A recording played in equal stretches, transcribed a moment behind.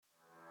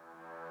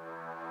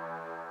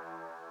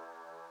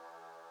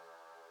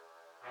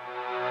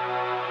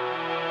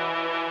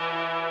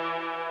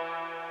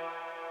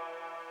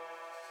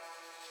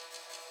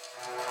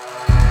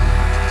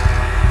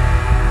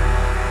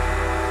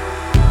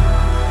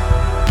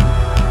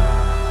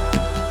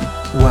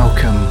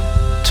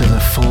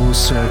Full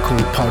Circle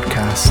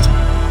podcast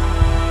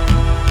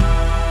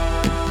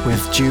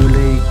with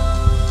Julie,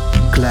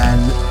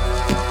 Glenn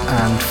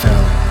and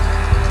Phil.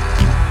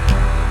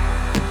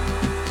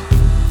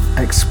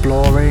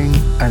 Exploring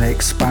and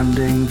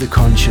expanding the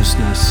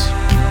consciousness.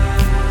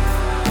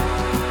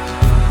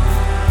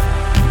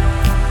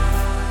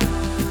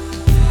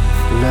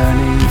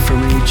 Learning from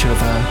each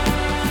other.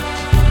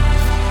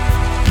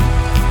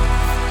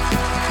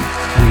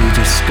 We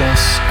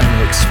discuss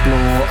and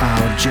explore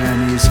our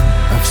journeys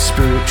of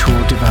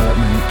spiritual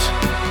development.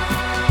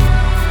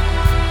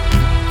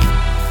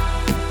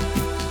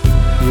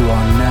 You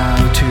are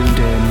now tuned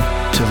in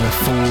to the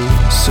Full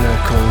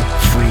Circle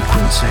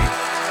frequency.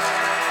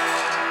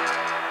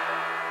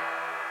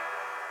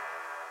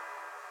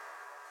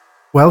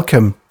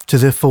 Welcome to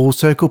the Full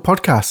Circle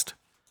podcast.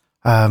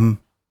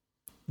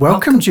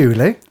 Welcome,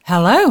 Julie.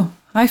 Hello.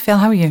 Hi, Phil.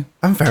 How are you?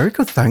 I'm very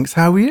good, thanks.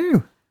 How are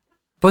you?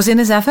 Buzzing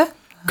as ever.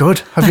 Good.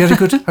 Have you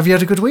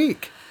had a good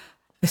week?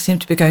 They seem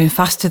to be going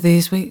faster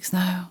these weeks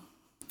now.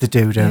 They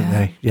do, don't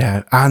they?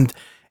 Yeah. And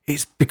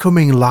it's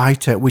becoming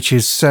lighter, which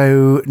is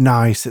so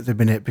nice at the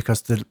minute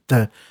because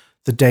the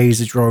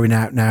days are drawing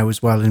out now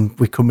as well, and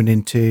we're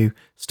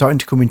starting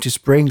to come into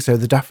spring. So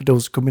the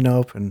daffodils are coming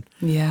up, and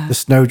the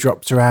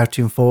snowdrops are out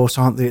in force,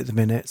 aren't they, at the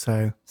minute?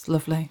 So it's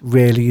lovely.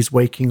 Really is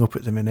waking up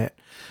at the minute.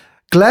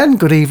 Glenn,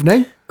 good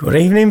evening. Good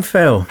evening,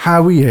 Phil.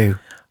 How are you?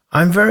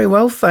 I'm very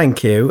well,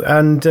 thank you.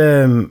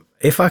 And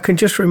if I can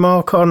just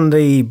remark on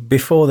the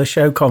before the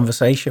show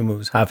conversation we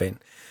was having,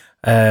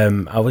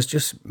 I was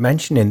just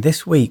mentioning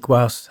this week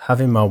whilst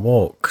having my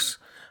walks,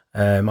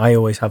 I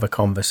always have a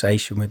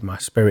conversation with my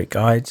spirit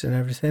guides and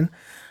everything.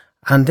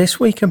 And this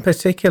week in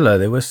particular,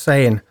 they were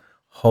saying,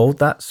 hold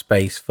that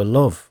space for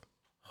love.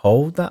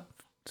 Hold that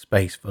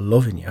space for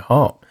love in your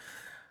heart.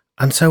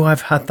 And so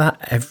I've had that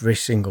every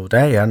single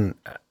day. And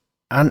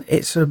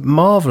it's a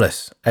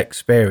marvellous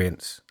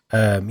experience.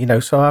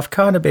 So I've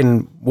kind of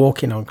been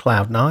walking on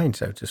cloud nine,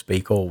 so to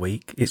speak, all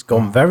week. It's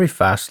gone very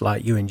fast,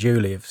 like you and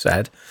Julie have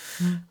said.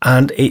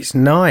 And it's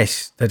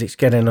nice that it's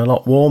getting a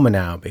lot warmer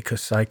now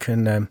because I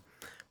can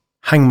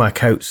hang my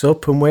coats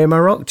up and wear my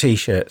rock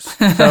T-shirts.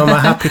 So I'm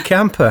a happy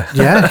camper.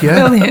 Yeah.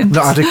 Brilliant.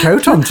 Not had a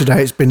coat on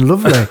today. It's been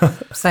lovely.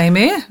 Same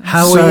here.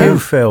 How are you,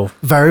 Phil?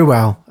 Very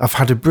well. I've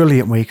had a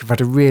brilliant week. I've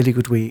had a really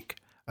good week.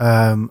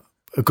 A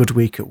good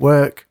week at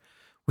work,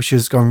 which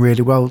has gone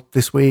really well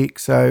this week.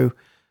 So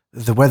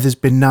the weather's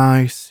been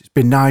nice. It's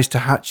been nice to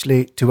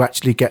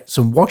actually get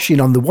some washing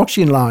on the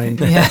washing line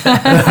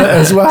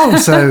as well.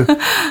 So,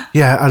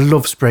 yeah, I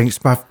love spring. It's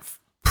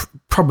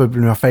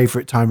probably my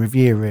favourite time of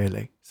year,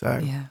 really.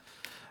 So,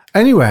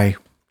 Anyway,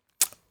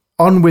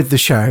 on with the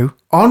show.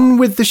 And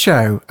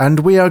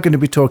we are going to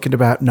be talking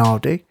about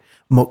Nadi,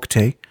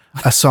 Mukti,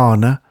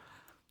 Asana,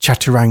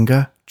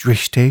 Chaturanga,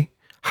 Drishti,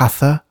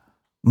 Hatha,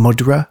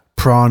 Mudra,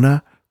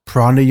 Prana,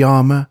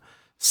 Pranayama,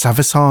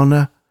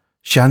 Savasana,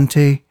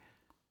 Shanti,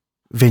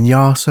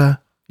 Vinyasa,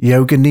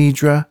 Yoga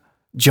Nidra,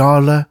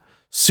 Jala,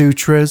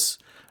 Sutras.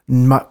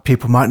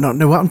 People might not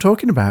know what I'm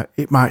talking about.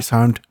 It might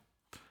sound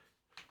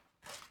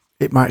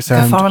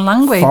a foreign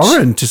language.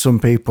 Foreign to some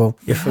people.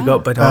 You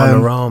forgot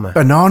Bananarama.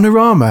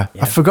 Bananarama.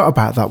 Yeah. I forgot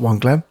about that one,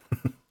 Glenn.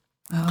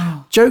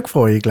 Joke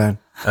for you, Glenn.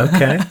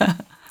 Okay.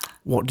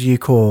 What do you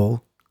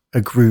call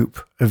a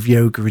group of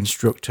yoga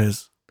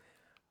instructors?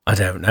 I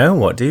don't know.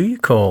 What do you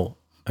call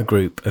a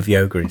group of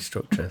yoga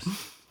instructors?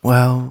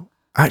 Well,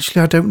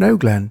 actually, I don't know,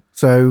 Glenn.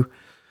 So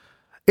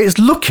it's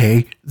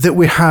lucky that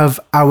we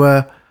have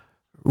our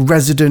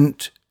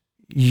resident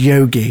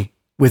yogi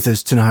with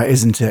us tonight,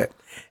 isn't it?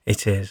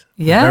 It is.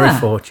 Yeah. Very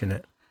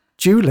fortunate.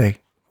 Julie,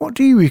 what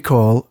do you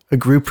recall a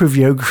group of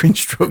yoga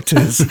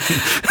instructors?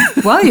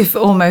 Well, you've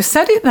almost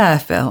said it there,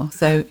 Phil.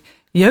 So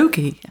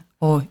yogi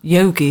or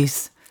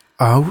yogis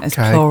as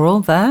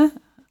plural there.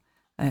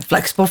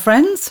 Flexible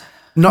friends.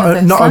 Not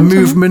a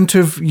movement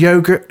of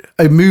yoga,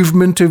 a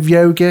movement of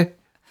yogi.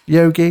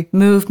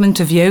 Movement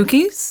of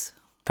yogis.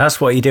 That's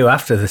what you do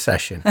after the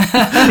session.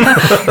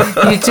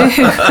 You do.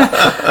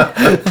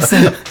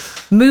 So,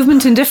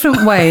 movement in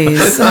different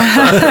ways,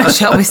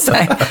 shall we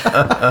say.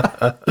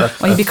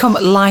 When you become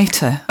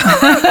lighter.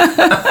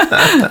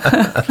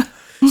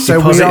 So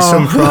Deposit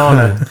some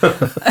prana.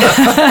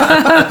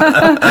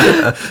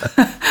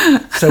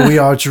 So we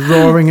are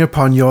drawing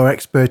upon your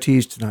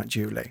expertise tonight,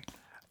 Julie.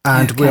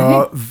 And we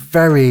are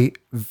very,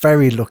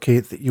 very lucky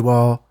that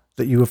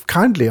you have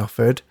kindly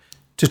offered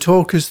to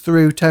talk us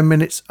through 10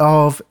 minutes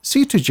of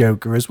seated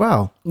yoga as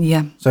well.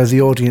 Yeah. So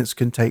the audience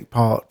can take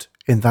part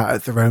in that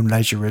at their own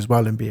leisure as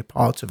well and be a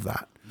part of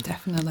that.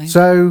 Definitely.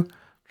 So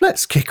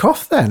let's kick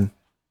off then.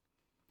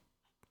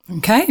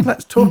 Okay.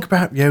 Let's talk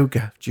about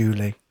yoga,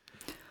 Julie.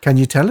 Can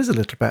you tell us a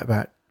little bit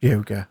about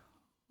yoga?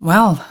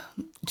 Well,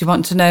 do you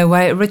want to know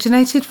where it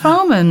originated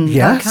from and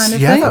that kind of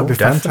thing? That would be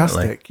Definitely.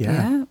 fantastic.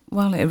 Yeah.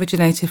 Well, it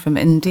originated from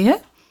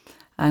India.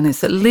 And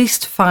it's at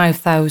least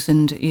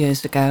 5,000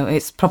 years ago.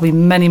 It's probably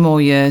many more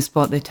years,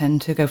 but they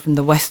tend to go from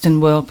the Western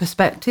world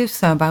perspective,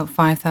 so about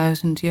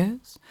 5,000 years.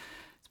 It's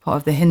part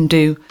of the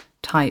Hindu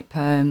type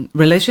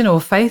religion or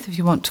faith, if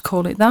you want to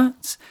call it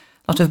that.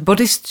 A lot of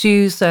Buddhists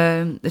use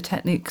the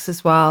techniques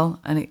as well,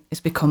 and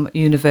it's become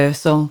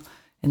universal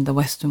in the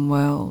Western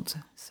world.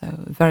 So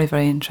very,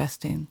 very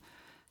interesting.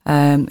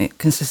 It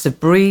consists of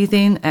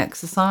breathing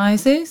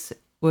exercises,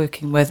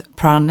 working with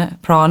prana,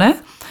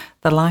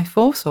 the life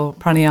force, or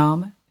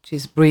pranayama, which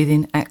is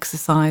breathing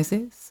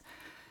exercises.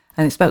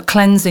 And it's about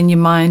cleansing your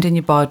mind and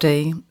your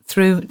body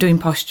through doing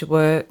posture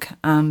work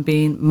and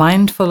being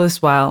mindful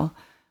as well,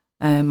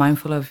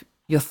 mindful of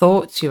your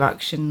thoughts, your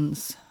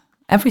actions,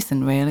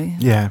 everything really.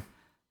 Yeah.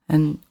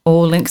 And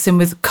all links in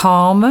with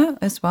karma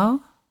as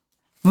well.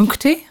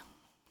 Mukti.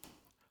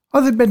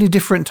 Are there many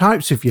different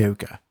types of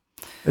yoga?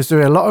 Is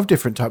there a lot of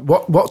different types?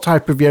 What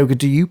type of yoga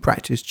do you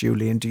practice,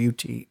 Julie, and do you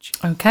teach?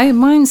 Okay,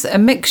 mine's a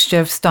mixture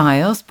of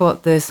styles,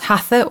 but there's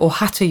Hatha or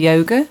Hatha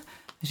Yoga,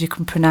 as you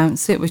can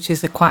pronounce it, which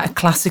is quite a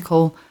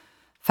classical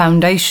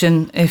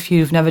foundation. If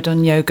you've never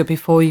done yoga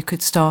before, you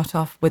could start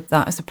off with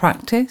that as a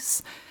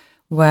practice,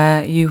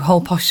 where you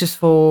hold postures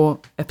for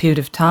a period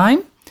of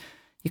time.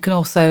 You can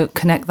also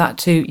connect that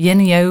to Yin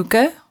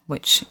Yoga,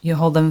 which you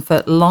hold them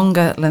for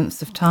longer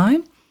lengths of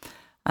time.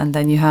 And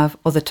then you have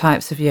other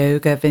types of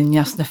yoga,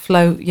 Vinyasa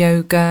Flow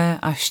Yoga,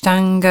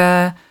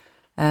 Ashtanga,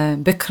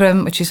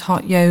 Bikram, which is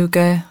hot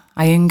yoga,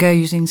 Iyengar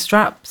using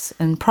straps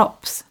and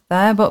props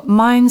there. But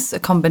mine's a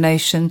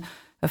combination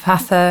of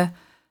Hatha,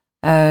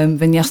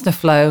 Vinyasa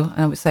Flow,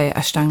 and I would say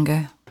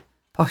Ashtanga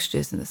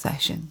postures in the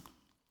session.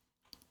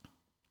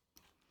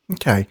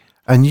 Okay.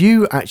 And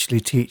you actually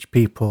teach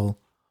people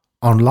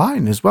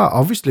online as well,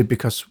 obviously,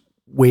 because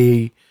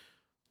we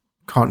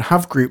can't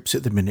have groups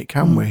at the minute,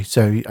 can we?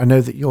 So I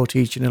know that you're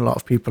teaching a lot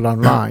of people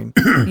online.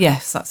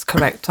 Yes, that's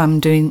correct.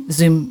 I'm doing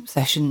Zoom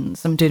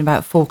sessions. I'm doing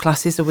about 4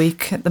 classes a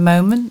week at the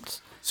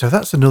moment. So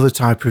that's another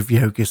type of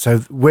yoga.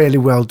 So really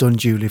well done,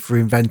 Julie, for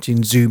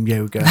inventing Zoom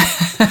yoga.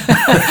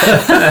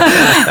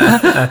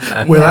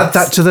 We'll add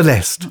that to the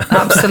list.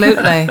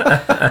 Absolutely.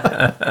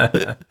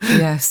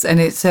 Yes,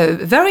 and it's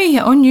very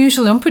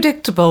unusual,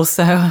 unpredictable.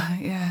 So,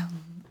 yeah,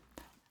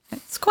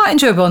 it's quite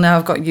enjoyable now.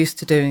 I've got used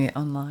to doing it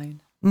online.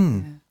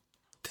 Yeah.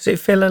 Does it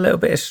feel a little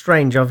bit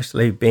strange,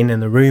 obviously, being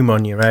in the room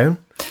on your own?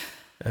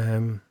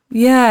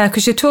 Yeah,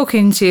 because you're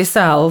talking to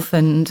yourself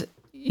and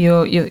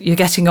you're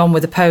getting on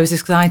with the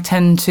poses, because I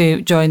tend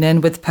to join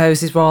in with the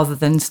poses rather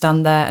than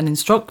stand there and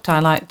instruct. I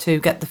like to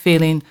get the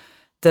feeling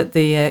that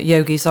the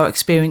yogis are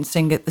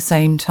experiencing at the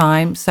same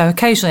time. So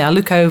occasionally I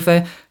look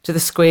over to the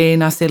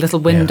screen, I see little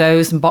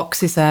windows and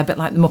boxes there, a bit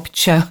like the Muppet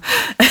Show.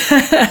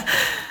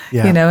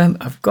 Yeah. You know,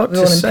 I've got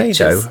to say,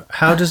 though,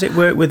 how does it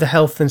work with the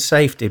health and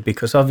safety?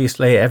 Because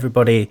obviously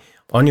everybody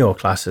on your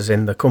class is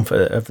in the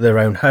comfort of their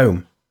own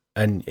home,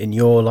 and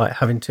you're like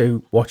having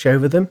to watch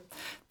over them.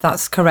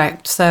 That's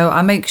correct. So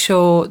I make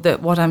sure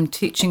that what I'm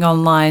teaching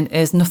online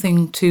is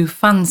nothing too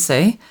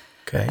fancy,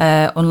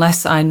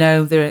 unless I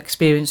know they're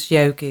experienced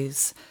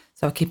yogis.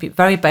 So I keep it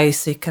very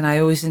basic, and I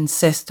always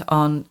insist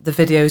on the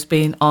videos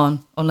being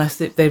on, unless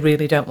they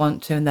really don't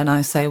want to. And then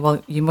I say,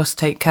 well, you must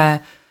take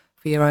care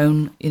for your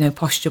own,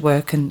 posture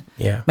work, and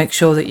make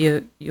sure that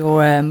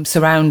your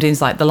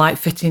surroundings, like the light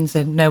fittings,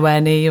 are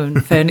nowhere near you,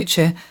 and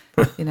furniture.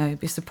 You'd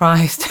be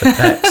surprised.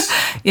 Pets.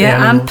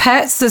 And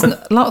pets. There's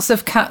lots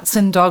of cats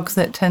and dogs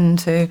that tend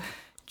to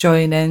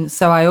join in.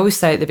 So I always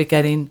say at the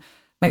beginning,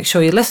 make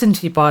sure you listen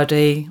to your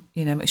body.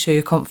 Make sure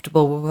you're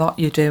comfortable with what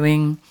you're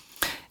doing.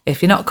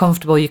 If you're not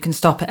comfortable, you can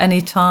stop at any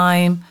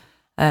time.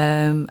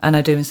 And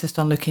I do insist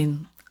on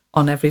looking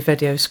on every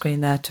video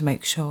screen there to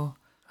make sure.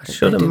 I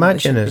should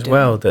imagine as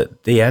well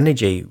that the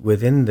energy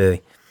within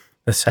the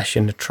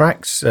session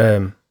attracts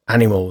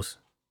animals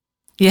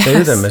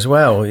to them as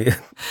well.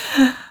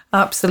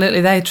 Absolutely.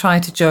 They try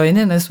to join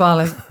in as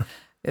well.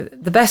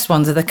 The best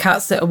ones are the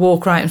cats that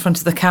walk right in front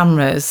of the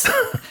cameras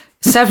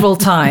several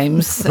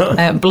times,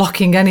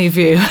 blocking any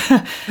view,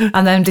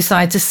 and then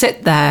decide to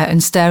sit there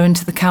and stare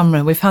into the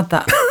camera. We've had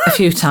that a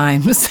few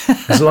times.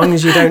 As long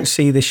as you don't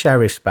see the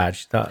sheriff's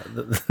badge, that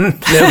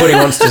nobody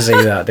wants to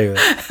see that, do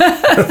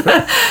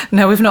they?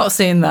 No, we've not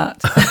seen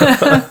that.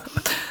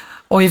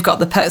 Or you've got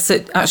the pets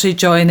that actually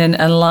join in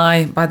and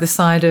lie by the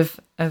side of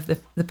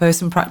the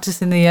person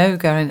practicing the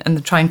yoga, and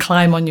they try and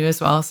climb on you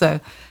as well. So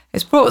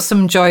it's brought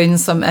some joy and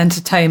some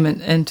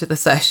entertainment into the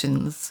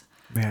sessions.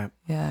 Yeah.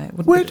 Yeah.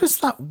 Where does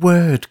that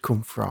word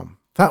come from?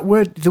 That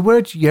word, the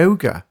word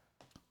yoga.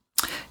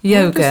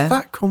 Yoga. Where does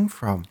that come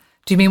from?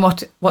 Do you mean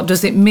what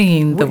does it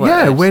mean, the word?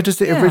 Yeah, where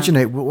does it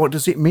originate? What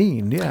does it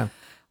mean? Yeah.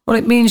 Well,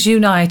 it means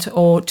unite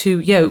or to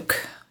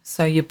yoke.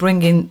 So you're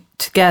bringing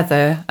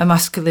together a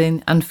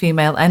masculine and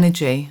female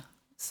energy.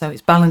 So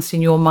it's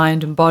balancing your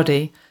mind and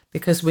body,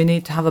 because we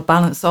need to have a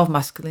balance of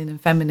masculine and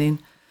feminine.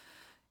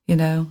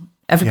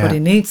 Everybody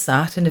needs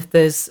that. And if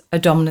there's a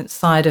dominant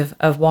side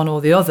of one or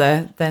the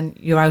other, then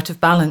you're out of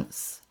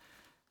balance.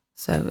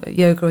 So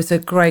yoga is a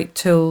great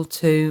tool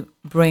to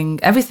bring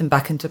everything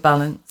back into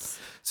balance.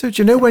 So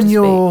do you know when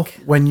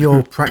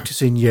you're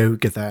practicing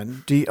yoga,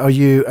 then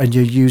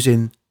you're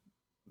using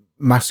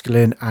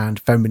masculine and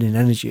feminine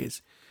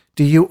energies,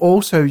 do you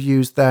also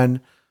use then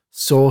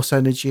source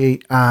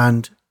energy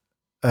and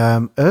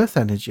earth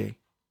energy?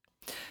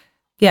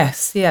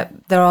 Yes, yeah.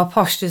 There are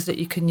postures that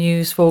you can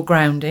use for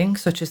grounding,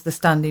 such as the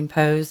standing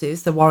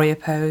poses, the warrior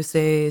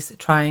poses,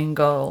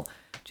 triangle,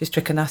 which is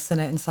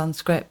Trikonasana in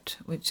Sanskrit,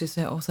 which is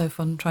also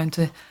fun trying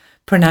to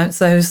pronounce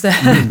those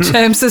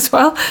terms as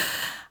well.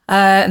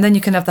 And then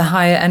you can have the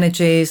higher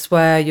energies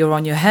where you're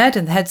on your head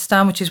and the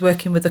headstand, which is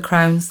working with the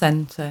crown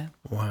center.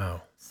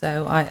 Wow.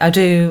 So I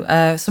do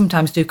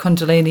sometimes do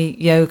Kundalini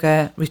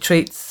yoga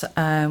retreats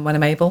when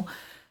I'm able.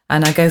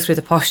 And I go through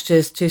the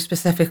postures to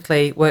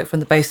specifically work from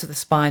the base of the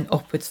spine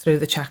upwards through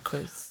the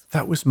chakras.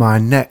 That was my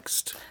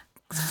next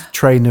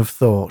train of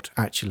thought,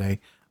 actually,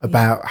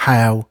 about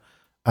how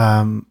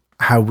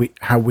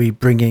we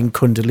bring in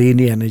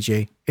Kundalini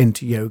energy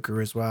into yoga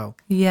as well.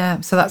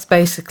 Yeah, so that's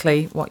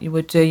basically what you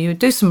would do. You would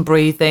do some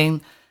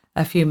breathing,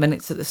 a few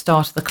minutes at the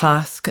start of the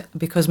class,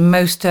 because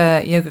most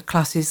yoga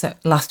classes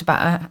last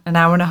about an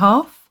hour and a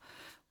half.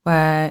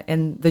 Where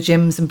in the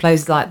gyms and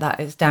places like that,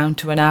 it's down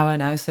to an hour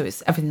now. So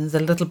everything's a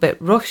little bit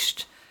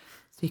rushed.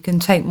 So you can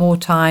take more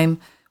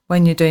time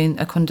when you're doing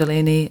a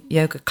Kundalini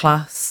yoga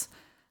class,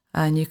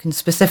 and you can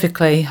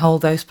specifically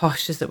hold those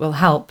postures that will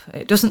help.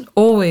 It doesn't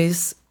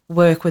always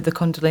work with the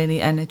Kundalini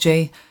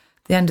energy.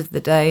 At the end of the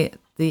day,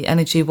 the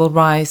energy will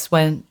rise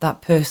when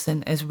that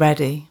person is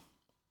ready.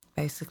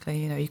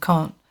 Basically, you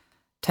can't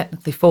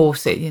technically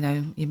force it.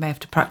 You may have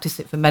to practice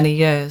it for many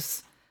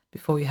years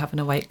before you have an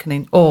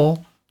awakening,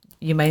 or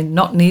you may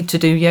not need to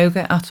do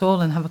yoga at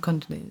all and have a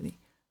Kundalini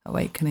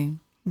awakening.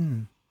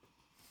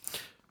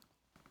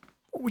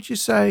 What would you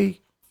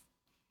say?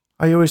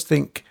 I always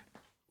think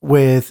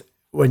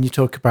when you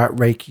talk about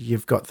Reiki,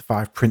 you've got the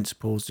 5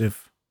 principles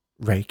of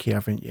Reiki,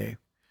 haven't you?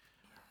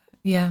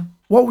 Yeah.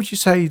 What would you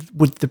say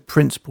would the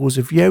principles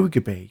of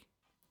yoga be?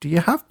 Do you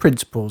have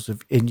principles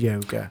in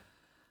yoga?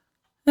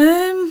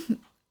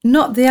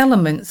 Not the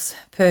elements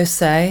per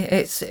se.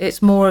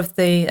 It's more of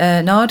the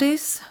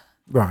nadis.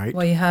 Right.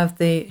 Where you have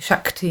the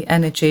Shakti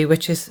energy,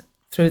 which is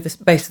through the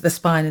base of the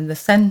spine in the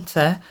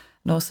centre,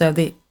 and also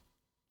the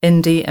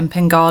Indi and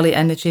Pingali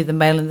energy, the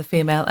male and the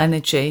female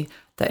energy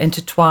that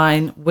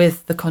intertwine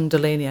with the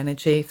Kundalini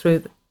energy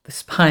through the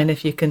spine,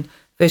 if you can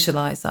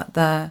visualise that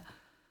there,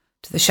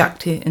 to the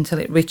Shakti until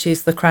it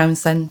reaches the crown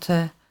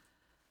centre,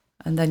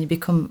 and then you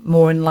become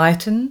more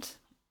enlightened.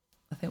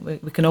 I think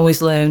we can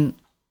always learn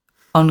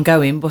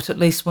ongoing, but at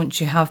least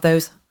once you have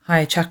those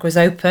higher chakras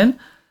open,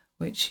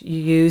 which you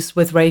use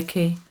with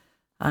Reiki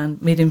and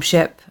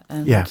mediumship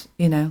and,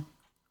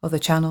 other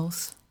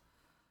channels.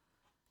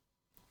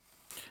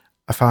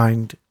 I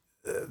find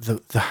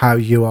the how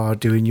you are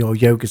doing your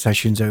yoga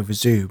sessions over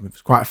Zoom, it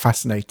was quite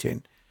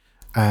fascinating.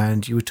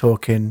 And you were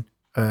talking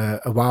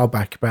a while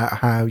back about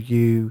how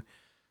you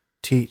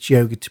teach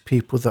yoga to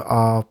people that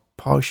are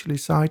partially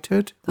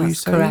sighted.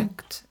 That's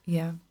correct,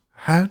 yeah.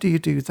 How do you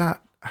do that?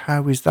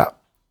 How is that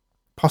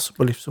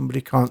possible if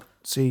somebody can't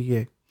see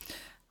you?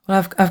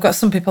 Well, I've got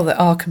some people that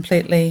are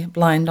completely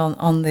blind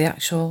on the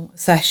actual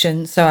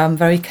session, so I'm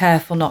very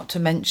careful not to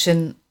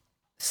mention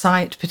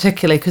sight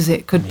particularly, because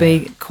it could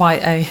be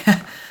quite a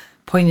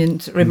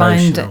poignant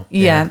reminder.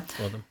 Yeah.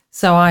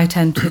 So I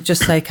tend to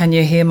just say, "Can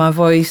you hear my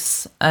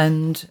voice?"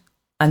 and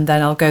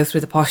then I'll go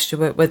through the posture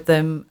work with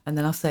them, and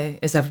then I'll say,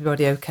 "Is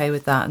everybody okay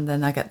with that?" And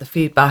then I get the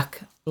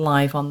feedback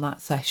live on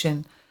that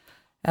session.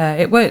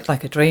 It worked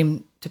like a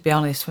dream, to be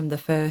honest, from the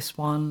first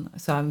one.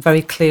 So I'm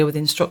very clear with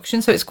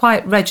instructions. So it's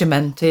quite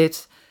regimented,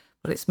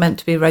 but it's meant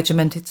to be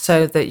regimented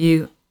so that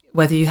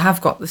whether you have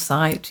got the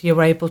sight,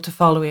 you're able to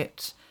follow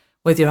it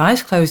with your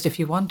eyes closed if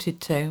you wanted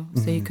to.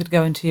 So you could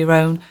go into your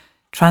own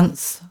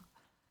trance,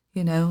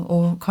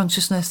 or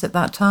consciousness at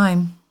that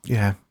time.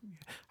 Yeah.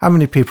 How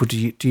many people do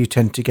you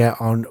tend to get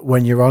on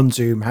when you're on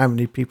Zoom? How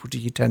many people do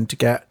you tend to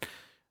get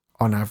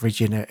on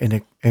average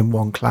in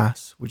one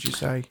class, would you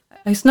say?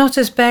 It's not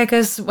as big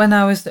as when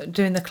I was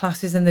doing the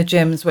classes in the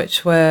gyms,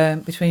 which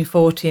were between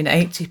 40 and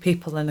 80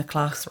 people in a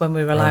class when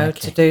we were allowed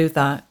to do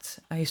that.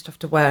 I used to have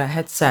to wear a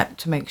headset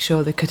to make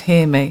sure they could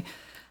hear me.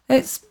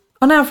 It's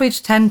on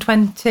average 10,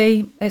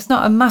 20. It's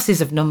not a masses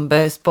of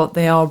numbers, but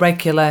they are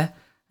regular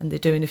and they're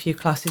doing a few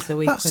classes a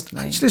week with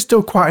me. That's actually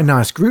still quite a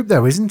nice group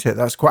though, isn't it?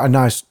 That's quite a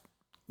nice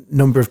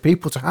number of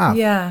people to have.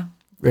 Yeah.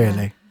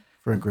 Really,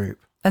 for a group.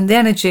 And the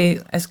energy,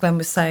 as Glenn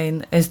was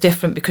saying, is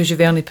different because you're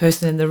the only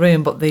person in the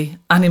room, but the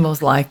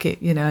animals like it,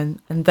 and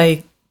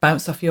they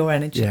bounce off your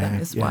energy then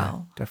as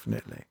well.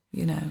 Definitely.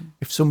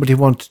 If somebody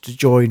wanted to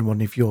join one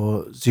of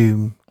your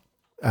Zoom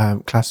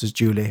classes,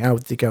 Julie, how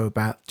would they go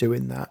about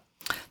doing that?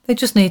 They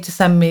just need to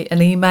send me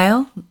an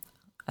email,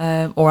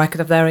 or I could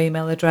have their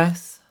email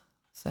address.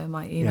 So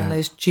my email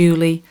is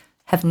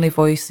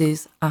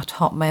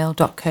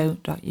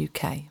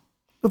julieheavenlyvoices@hotmail.co.uk.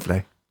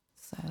 Lovely.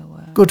 So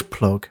good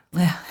plug.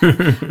 Yeah.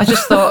 I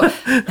just thought,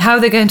 how are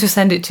they going to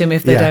send it to me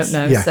if they don't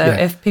know?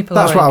 If people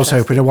that's are what I was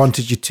hoping. I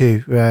wanted you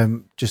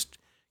to just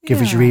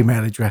give us your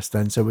email address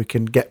then, so we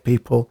can get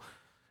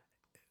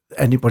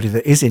anybody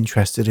that is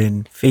interested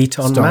in feet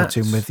on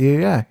starting mats. with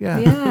you.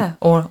 Yeah,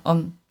 or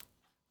on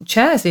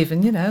chairs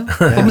even,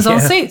 bums on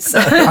seats.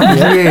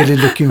 I'm really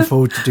looking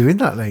forward to doing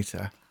that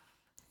later.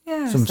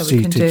 Yeah, some so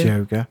seated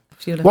yoga.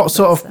 few little bits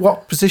there.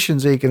 What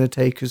positions are you going to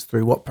take us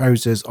through? What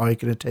poses are you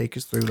going to take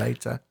us through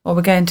later? Well,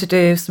 we're going to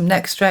do some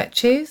neck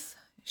stretches,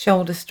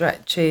 shoulder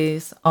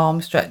stretches,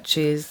 arm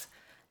stretches,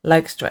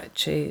 leg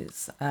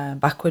stretches,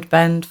 backward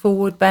bend,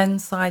 forward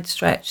bend, side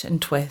stretch,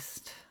 and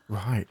twist.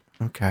 Right.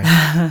 Okay.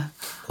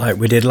 Like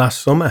we did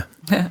last summer.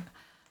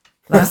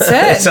 That's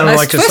it. It sounded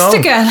like a twist song.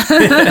 again.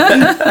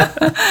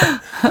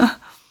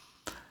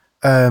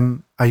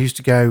 I used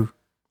to go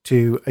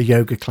to a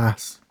yoga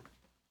class.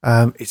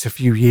 It's a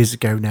few years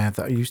ago now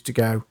that I used to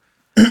go.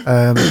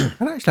 And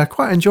actually, I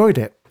quite enjoyed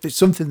it. It's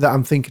something that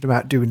I'm thinking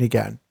about doing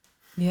again.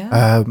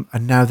 Yeah.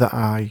 And now that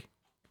I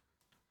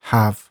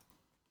have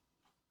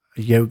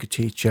a yoga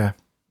teacher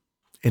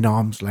in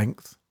arm's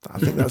length, I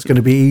think that's going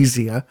to be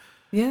easier.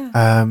 Yeah.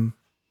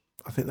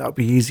 I think that'll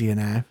be easier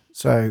now.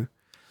 So,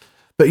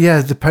 but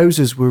yeah, the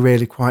poses were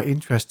really quite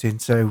interesting.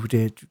 So we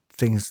did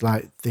things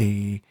like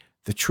the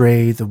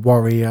tree, the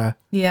warrior,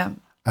 Yeah.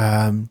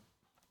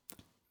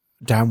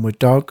 downward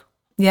dog.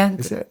 Yeah.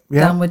 Is it?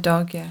 Yeah. Downward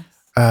dog, yes.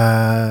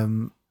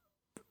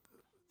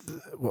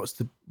 What's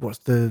the?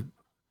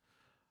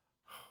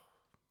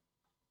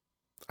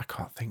 I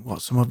can't think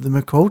what some of them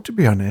are called, to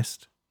be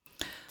honest.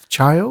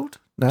 Child?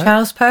 No.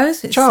 Child's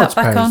pose. It's Child's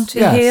sat back pose, onto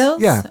yes, your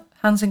heels. yeah.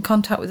 Hands in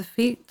contact with the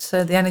feet,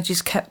 so the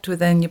energy's kept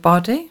within your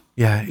body.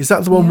 Yeah. Is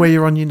that the one Yeah. where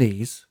you're on your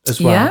knees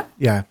as well? Yeah.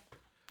 Yeah.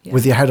 Yeah.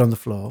 With your head on the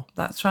floor.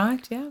 That's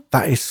right, yeah.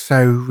 That is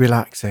so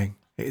relaxing.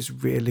 It is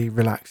really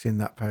relaxing,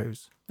 that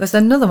pose. There's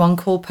another one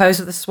called Pose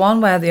of the Swan,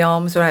 where the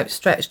arms are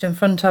outstretched in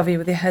front of you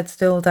with your head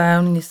still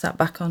down and you sat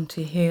back onto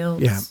your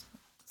heels. Yeah.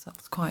 So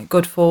that's quite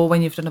good for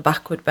when you've done a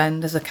backward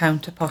bend as a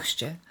counter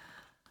posture.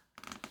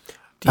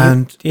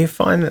 Do you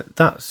find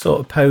that sort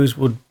of pose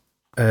would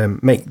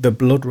make the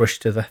blood rush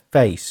to the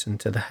face and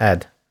to the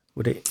head?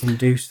 Would it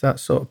induce that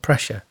sort of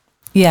pressure?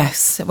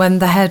 Yes, when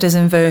the head is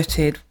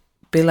inverted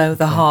below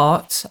the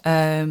heart,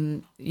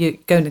 you're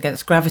going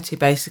against gravity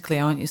basically,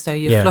 aren't you? So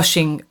you're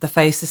flushing the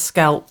face's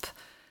scalp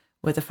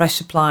with a fresh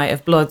supply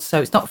of blood.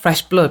 So it's not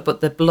fresh blood,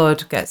 but the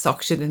blood gets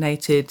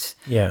oxygenated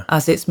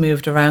as it's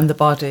moved around the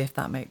body, if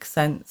that makes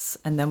sense.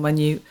 And then when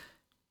you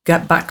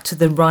get back to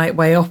the right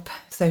way up,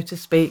 so to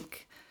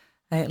speak,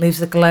 it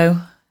leaves a glow.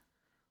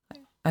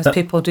 As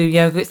people do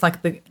yoga, it's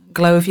like the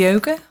glow of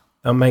yoga.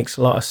 That makes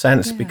a lot of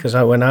sense because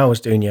when I was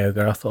doing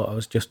yoga, I thought I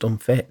was just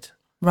unfit.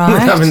 Right.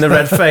 Having the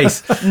red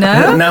face.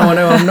 No. Now I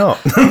know I'm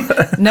not.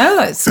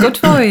 No, it's good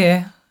for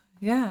you.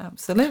 Yeah,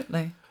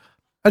 absolutely.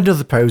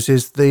 Another pose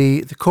is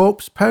the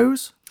corpse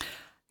pose.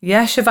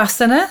 Yeah,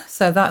 Shavasana.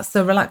 So that's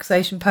the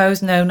relaxation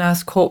pose known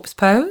as corpse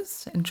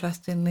pose,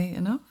 interestingly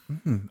enough.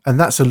 Mm-hmm. And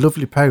that's a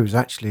lovely pose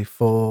actually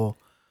for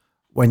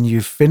when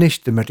you've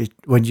finished the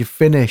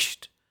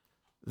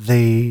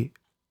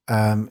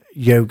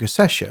yoga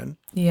session.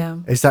 Yeah.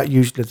 Is that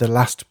usually the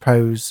last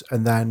pose,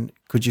 and then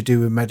could you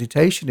do a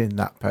meditation in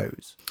that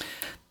pose?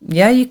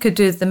 Yeah, you could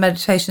do the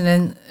meditation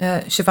in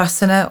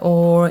Shavasana,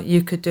 or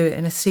you could do it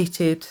in a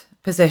seated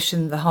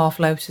position, the half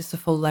lotus, the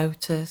full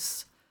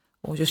lotus,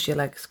 or just your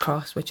legs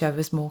crossed, whichever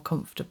is more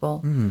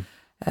comfortable.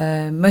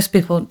 Most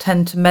people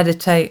tend to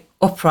meditate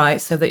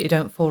upright so that you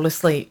don't fall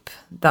asleep.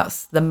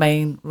 That's the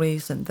main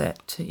reason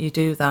that you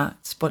do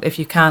that. But if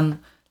you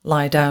can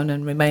lie down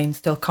and remain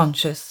still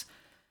conscious,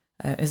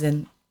 as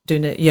in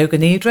doing a yoga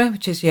nidra,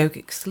 which is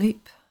yogic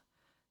sleep,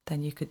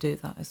 then you could do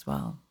that as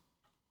well.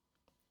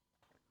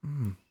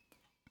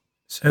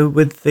 So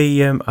with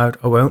the,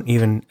 I won't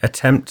even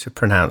attempt to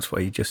pronounce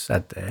what you just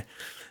said there,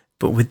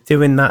 but with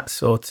doing that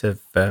sort of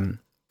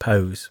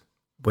pose,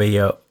 where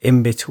you're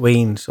in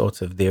between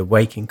sort of the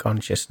awakened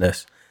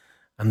consciousness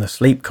and the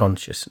sleep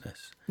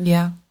consciousness,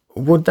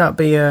 would that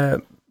be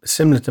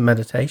similar to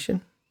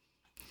meditation?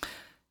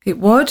 It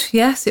would,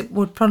 yes. It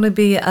would probably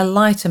be a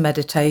lighter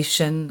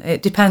meditation.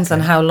 It depends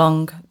on how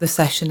long the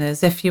session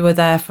is. If you were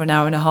there for an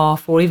hour and a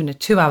half or even a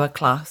 2-hour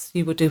class,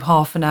 you would do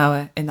half an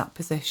hour in that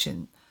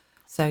position.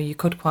 So you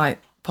could quite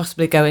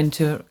possibly go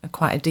into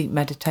quite a deep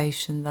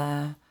meditation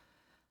there.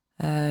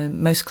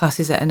 Most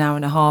classes at an hour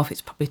and a half,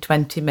 it's probably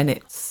 20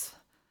 minutes.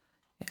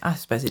 I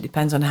suppose it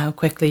depends on how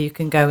quickly you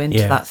can go into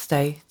that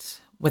state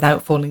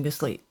without falling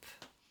asleep.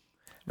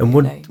 And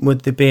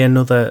would there be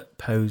another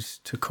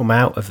pose to come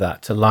out of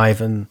that to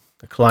liven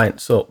the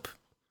clients up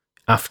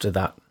after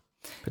that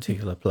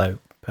particular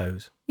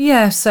pose?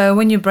 Yeah, so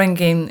when you're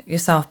bringing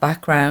yourself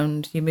back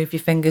round, you move your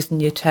fingers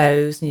and your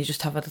toes and you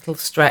just have a little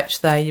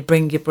stretch there. You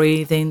bring your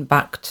breathing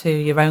back to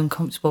your own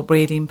comfortable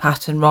breathing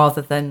pattern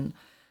rather than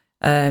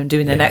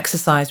doing an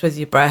exercise with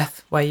your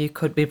breath where you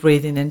could be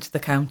breathing into the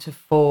count of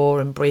 4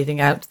 and breathing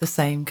out to the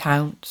same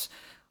count,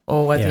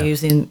 or whether you're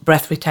using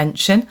breath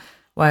retention,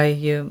 where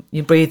you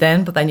breathe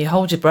in, but then you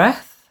hold your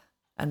breath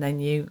and then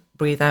you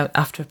breathe out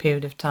after a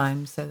period of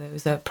time. So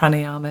those are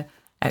pranayama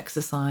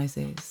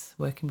exercises,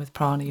 working with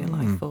prana, your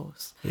life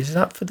force. Is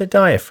that for the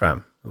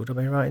diaphragm? Would I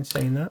be right in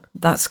saying that?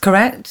 That's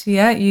correct.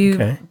 Yeah,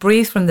 you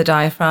breathe from the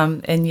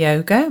diaphragm in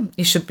yoga.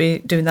 You should be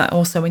doing that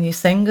also when you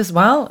sing as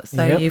well.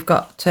 So you've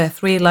got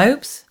 3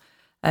 lobes,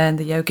 and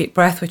the yogic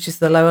breath, which is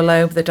the lower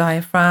lobe, the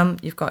diaphragm.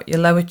 You've got your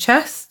lower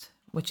chest,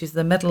 which is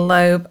the middle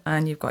lobe,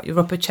 and you've got your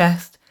upper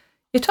chest,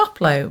 your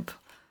top lobe.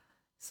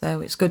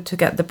 So it's good to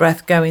get the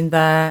breath going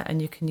there,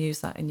 and you can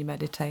use that in your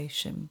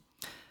meditation.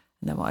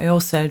 And then what I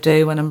also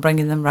do when I'm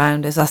bringing them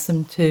round is ask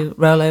them to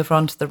roll over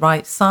onto the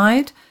right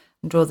side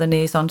and draw the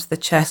knees onto the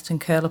chest and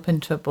curl up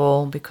into a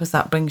ball, because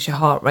that brings your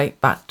heart rate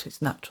back to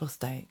its natural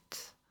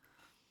state.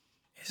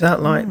 Is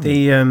that like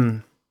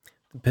the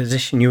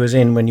position you was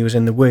in when you was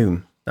in the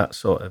womb? That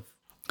sort of...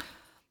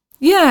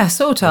 Yeah,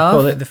 sort of.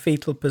 Call it the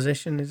fetal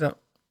position, is that?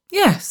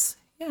 Yes,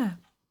 yeah.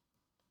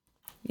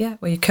 Yeah,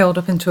 where you're curled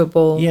up into a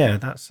ball. Yeah,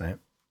 that's it.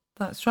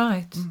 That's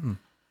right.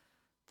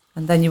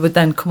 And then you would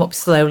then come up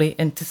slowly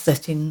into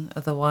sitting.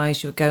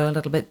 Otherwise, you would go a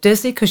little bit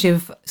dizzy because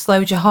you've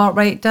slowed your heart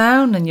rate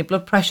down and your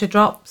blood pressure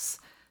drops.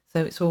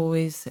 So it's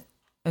always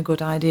a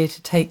good idea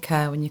to take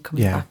care when you're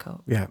coming back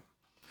up. Yeah.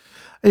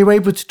 Are you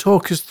able to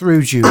talk us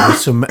through, Julie,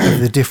 some of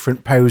the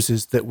different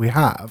poses that we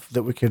have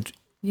that we could...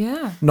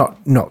 Yeah.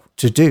 Not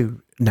to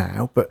do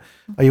now, but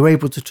are you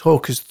able to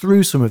talk us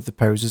through some of the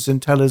poses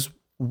and tell us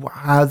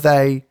how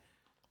they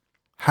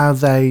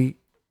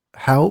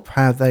help,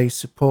 how they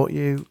support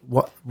you,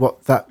 what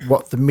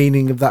the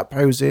meaning of that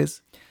pose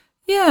is?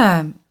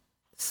 Yeah.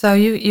 So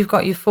you've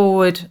got your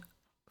forward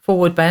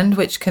bend,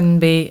 which can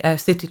be a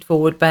seated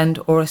forward bend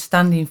or a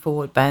standing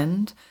forward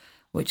bend,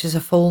 which is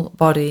a full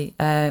body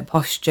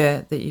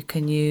posture that you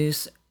can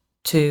use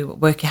to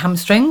work your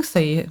hamstrings. So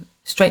you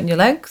straighten your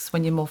legs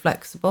when you're more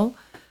flexible,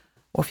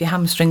 or if your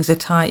hamstrings are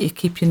tight, you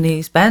keep your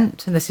knees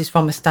bent, and this is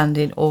from a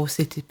standing or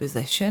seated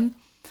position.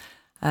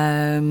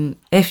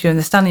 If you're in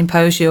the standing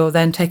pose, you're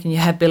then taking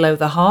your head below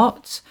the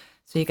heart,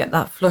 so you get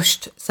that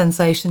flushed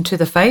sensation to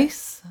the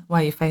face,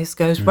 where your face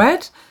goes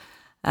red,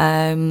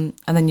 and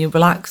then you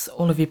relax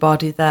all of your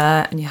body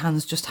there, and your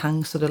hands just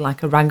hang sort of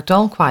like a rag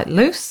doll, quite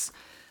loose.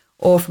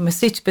 Or from a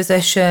seated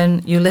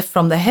position, you lift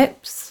from the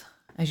hips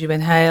as you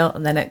inhale,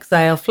 and then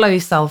exhale, flow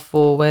yourself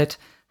forward,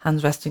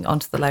 hands resting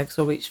onto the legs,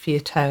 or reach for your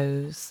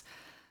toes.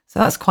 So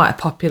that's quite a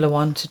popular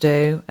one to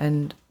do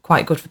and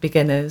quite good for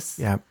beginners.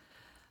 Yeah.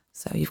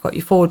 So you've got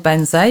your forward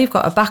bends there. You've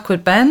got a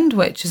backward bend,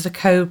 which is a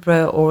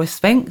cobra or a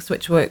sphinx,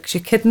 which works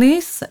your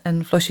kidneys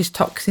and flushes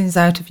toxins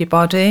out of your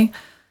body.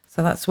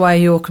 So that's where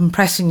you're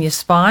compressing your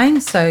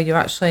spine. So you're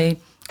actually,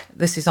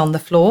 this is on the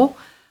floor,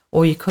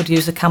 or you could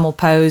use a camel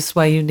pose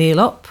where you kneel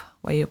up,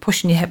 where you're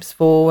pushing your hips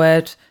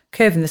forward,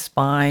 curving the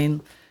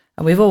spine.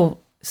 And we've all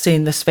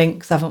seen the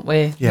Sphinx, haven't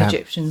we? Yeah. The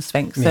Egyptian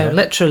Sphinx. So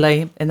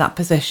literally in that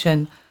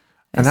position.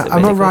 And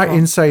am I right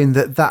in saying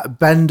that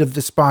bend of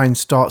the spine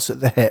starts at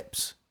the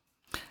hips?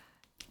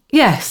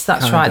 Yes,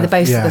 that's Kinda. right. The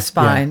base of the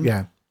spine.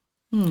 Yeah.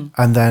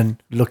 And then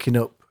looking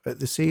up at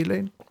the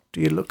ceiling. Do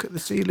you look at the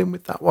ceiling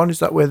with that one? Is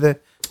that where the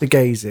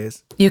gaze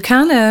is? You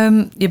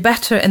can. You're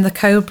better in the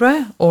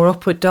cobra or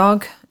upward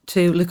dog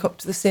to look up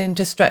to the ceiling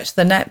to stretch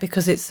the neck,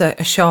 because it's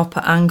a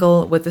sharper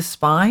angle with the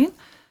spine.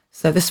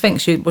 So the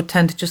Sphinx, you would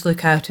tend to just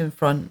look out in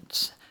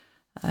front.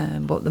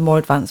 But the more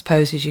advanced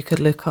poses, you could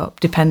look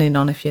up, depending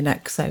on if your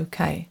neck's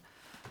okay.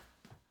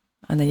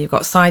 And then you've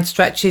got side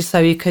stretches, so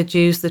you could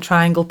use the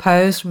triangle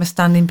pose from a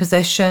standing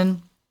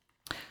position,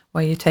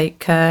 where you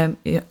take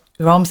your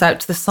arms out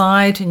to the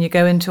side and you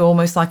go into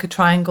almost like a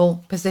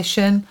triangle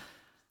position.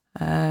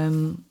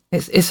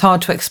 It's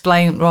hard to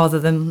explain rather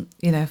than,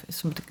 if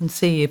somebody can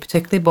see you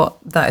particularly, but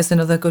that is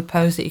another good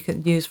pose that you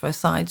can use for a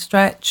side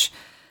stretch.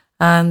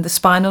 And the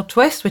spinal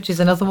twist, which is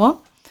another one,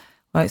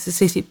 where it's a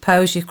seated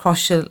pose, you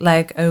cross your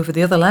leg over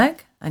the other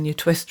leg and you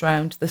twist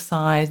round to the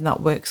side, and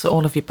that works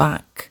all of your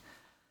back.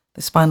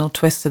 The spinal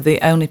twists are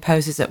the only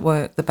poses that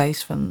work the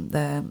base from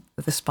the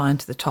spine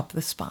to the top of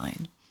the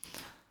spine.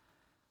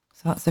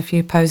 So that's a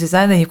few poses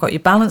there. Then you've got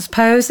your balance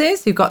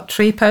poses. You've got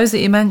tree pose that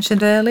you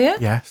mentioned earlier.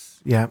 Yes,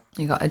 yeah.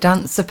 You've got a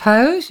dancer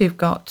pose. You've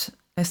got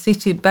a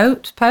seated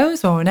boat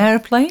pose or an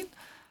aeroplane,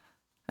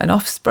 an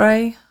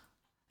osprey,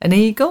 an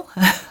eagle.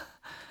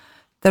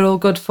 They're all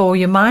good for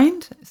your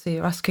mind. So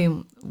you're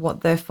asking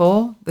what they're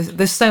for.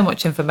 There's so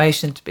much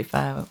information, to be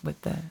fair, with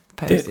the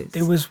poses.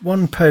 There was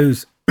one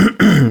pose,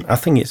 I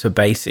think it's a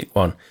basic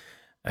one,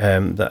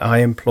 that I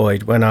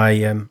employed when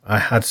I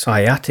had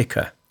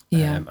sciatica.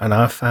 Yeah. And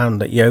I found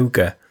that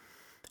yoga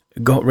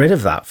got rid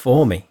of that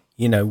for me,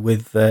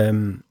 with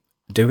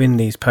doing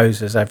these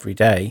poses every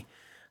day.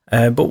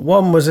 But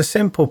one was a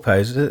simple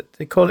pose.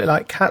 They call it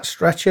like cat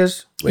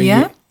stretchers,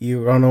 where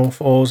you're on all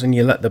fours and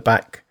you let the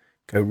back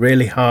go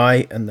really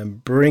high, and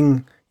then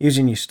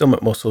using your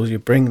stomach muscles, you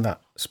bring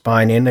that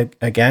spine in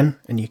again,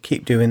 and you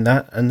keep doing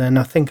that. And then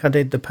I think I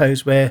did the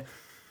pose where,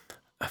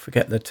 I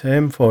forget the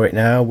term for it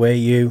now, where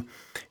you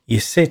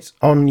sit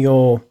on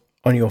your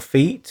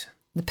feet.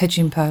 The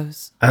pigeon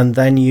pose. And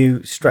then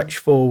you stretch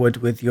forward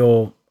with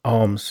your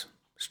arms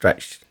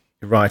stretched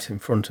right in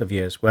front of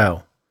you as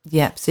well.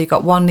 Yep, so you've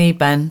got one knee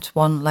bent,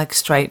 one leg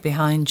straight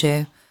behind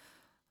you.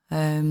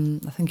 I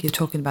think you're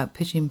talking about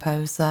pigeon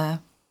pose there.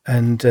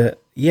 And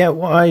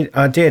what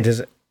I did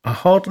is I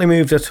hardly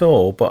moved at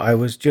all, but I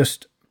was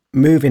just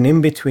moving in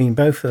between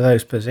both of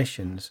those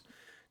positions,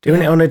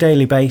 doing it on a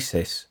daily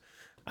basis.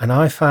 And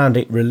I found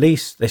it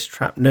released this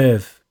trapped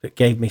nerve that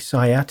gave me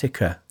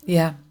sciatica.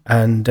 Yeah.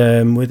 And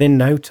within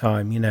no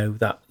time,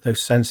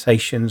 those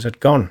sensations had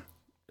gone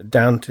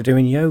down to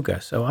doing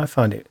yoga. So I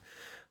found it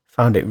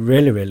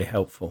really, really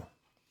helpful.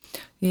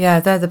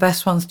 Yeah, they're the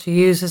best ones to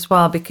use as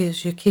well,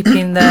 because you're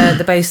keeping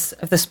the base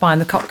of the spine,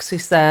 the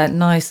coccyx there,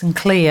 nice and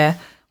clear,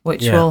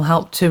 which will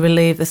help to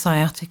relieve the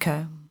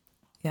sciatica.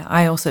 Yeah,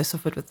 I also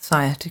suffered with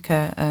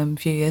sciatica a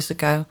few years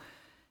ago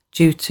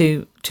due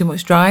to too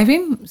much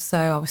driving. So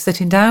I was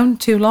sitting down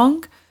too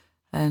long,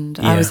 and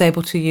I was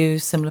able to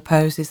use similar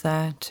poses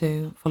there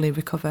to fully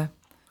recover.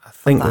 I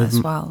think that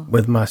as well.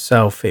 With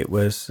myself, it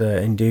was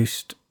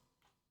induced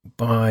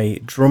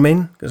by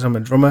drumming, because I'm a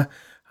drummer.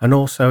 And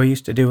also, I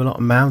used to do a lot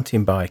of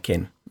mountain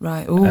biking,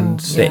 right? Ooh,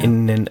 and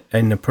sitting in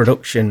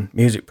a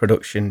music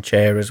production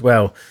chair as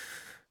well.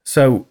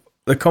 So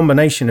the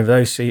combination of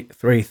those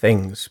three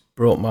things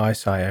brought my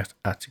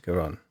sciatica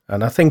on,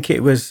 and I think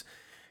it was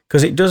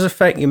because it does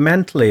affect you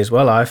mentally as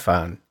well. I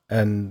found,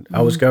 and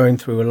I was going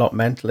through a lot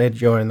mentally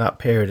during that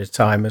period of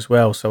time as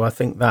well. So I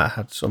think that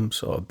had some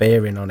sort of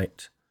bearing on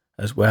it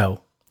as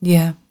well.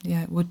 Yeah,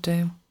 it would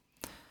do.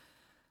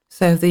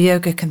 So the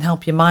yoga can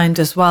help your mind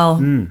as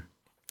well.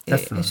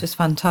 It's just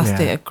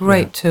fantastic. A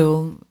great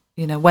tool,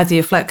 whether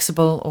you're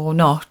flexible or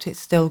not, it's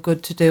still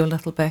good to do a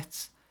little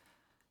bit,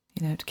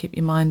 to keep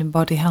your mind and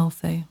body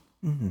healthy.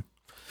 Mm-hmm.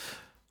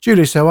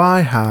 Julie, so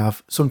I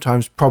have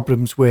sometimes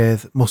problems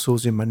with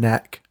muscles in my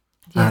neck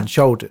and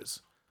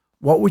shoulders.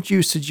 What would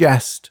you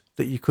suggest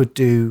that you could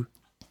do,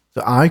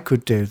 that I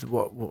could do?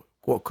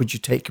 What could you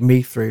take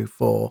me through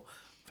for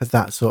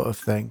that sort of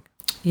thing?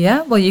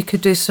 Yeah, well, you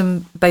could do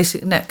some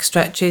basic neck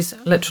stretches,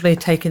 literally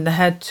taking the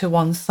head to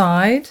one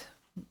side,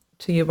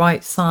 to your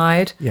right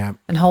side,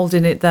 and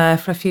holding it there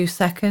for a few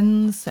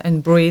seconds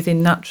and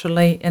breathing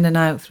naturally in and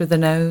out through the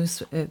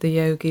nose. The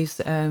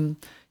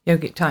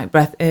yogic type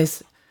breath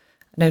is,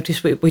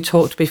 notice we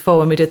talked before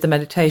when we did the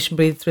meditation,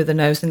 breathe through the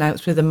nose and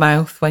out through the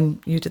mouth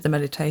when you did the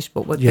meditation,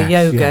 but with the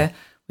yoga,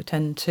 we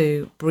tend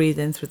to breathe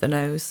in through the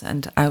nose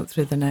and out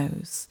through the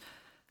nose.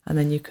 And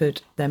then you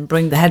could then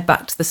bring the head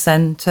back to the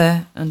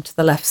centre and to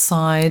the left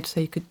side, so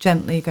you could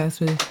gently go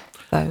through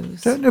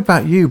those. I don't know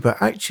about you,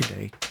 but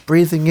actually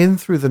breathing in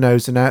through the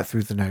nose and out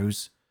through the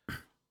nose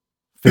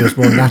feels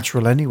more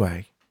natural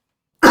anyway.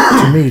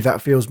 To me,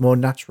 that feels more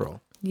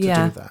natural to do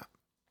that.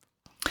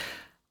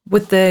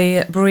 With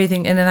the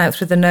breathing in and out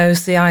through the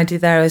nose, the idea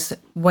there is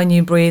when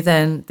you breathe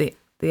in, the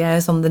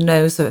airs on the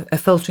nose are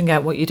filtering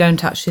out what you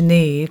don't actually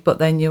need, but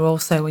then you're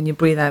also, when you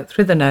breathe out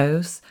through the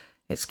nose,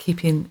 it's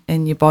keeping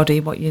in your body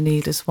what you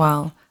need as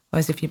well.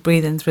 Whereas if you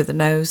breathe in through the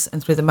nose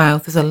and through the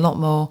mouth, there's a lot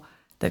more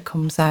that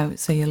comes out,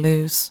 so you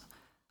lose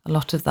a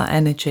lot of that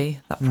energy,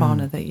 that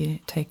prana that you're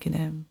taking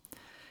in.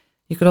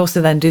 You could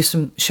also then do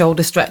some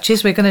shoulder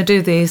stretches. We're going to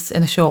do these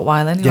in a short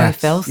while anyway,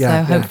 Phil,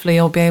 so hopefully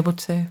you'll be able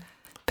to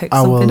pick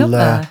something up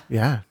there.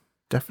 Yeah,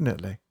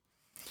 definitely.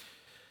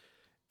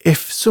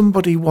 If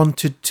somebody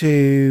wanted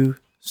to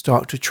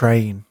start to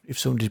train, if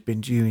somebody's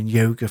been doing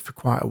yoga for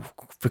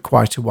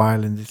quite a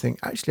while and they think,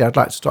 actually, I'd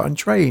like to start and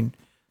train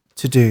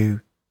to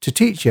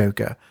teach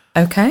yoga.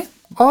 Okay.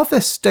 Are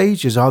there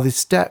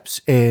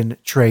steps in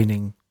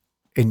training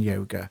in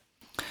yoga?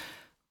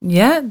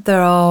 Yeah,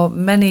 there are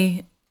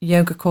many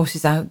yoga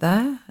courses out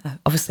there.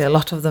 Obviously, a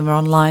lot of them are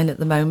online at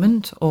the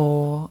moment,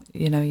 or,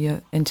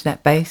 you're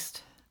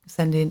internet-based,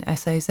 sending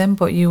essays in.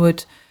 But you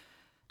would,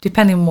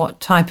 depending what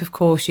type of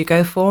course you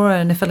go for,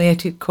 an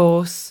affiliated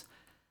course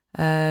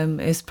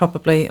is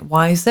probably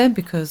wiser,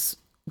 because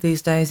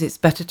these days it's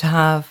better to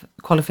have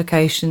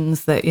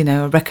qualifications that,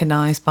 are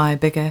recognised by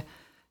bigger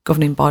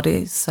governing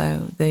bodies.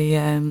 So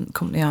the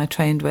company I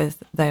trained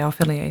with, they are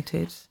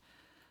affiliated.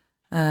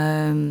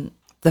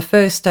 The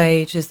first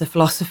stage is the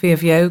philosophy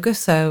of yoga,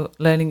 so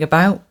learning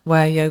about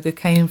where yoga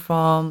came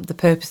from, the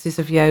purposes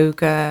of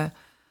yoga,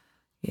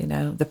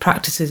 the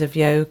practices of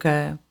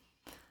yoga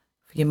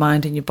for your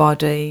mind and your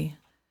body,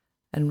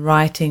 and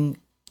writing,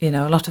 a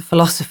lot of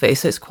philosophy.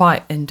 So it's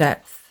quite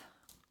in-depth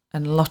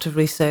and a lot of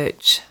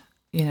research,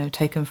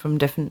 taken from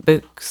different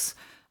books.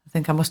 I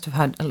think I must have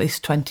had at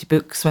least 20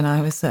 books when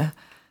I was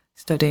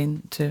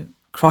studying to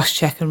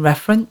cross-check and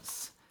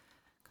reference,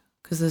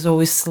 because there's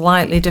always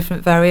slightly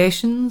different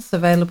variations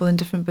available in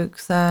different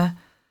books there.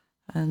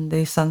 And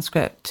the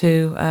Sanskrit,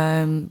 to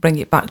bring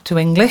it back to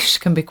English,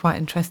 can be quite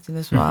interesting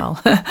as well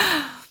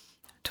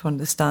to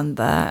understand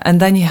there. And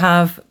then you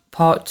have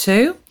part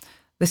 2.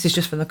 This is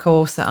just from the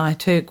course that I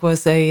took,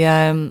 was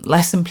a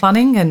lesson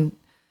planning and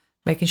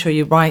making sure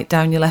you write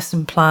down your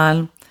lesson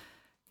plan.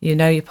 You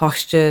know your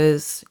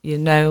postures, you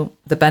know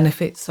the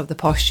benefits of the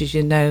postures,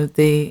 you know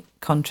the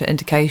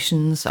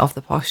contraindications of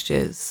the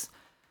postures.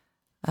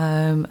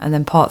 And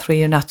then part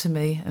 3,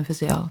 anatomy and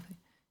physiology,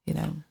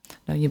 knowing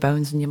your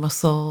bones and your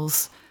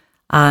muscles,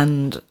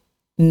 and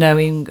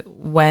knowing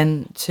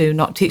when to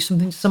not teach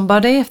something to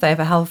somebody if they have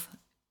a health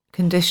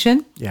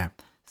condition. Yeah.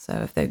 So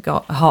if they've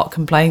got a heart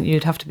complaint,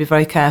 you'd have to be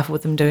very careful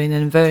with them doing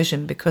an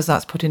inversion, because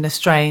that's putting a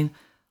strain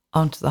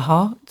onto the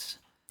heart.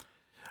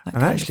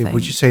 And actually,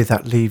 would you say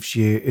that leaves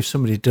you, if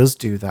somebody does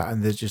do that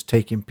and they're just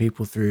taking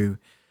people through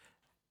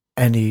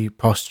any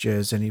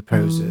postures, any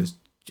poses,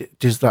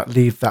 does that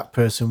leave that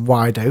person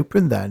wide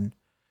open then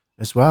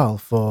as well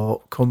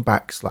for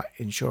comebacks, like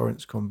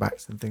insurance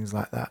comebacks and things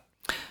like that?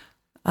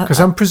 Because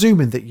I'm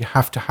presuming that you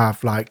have to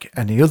have, like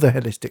any other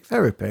holistic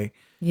therapy,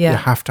 you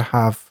have to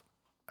have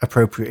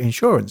appropriate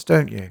insurance,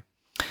 don't you?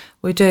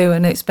 We do,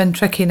 and it's been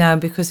tricky now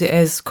because it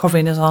is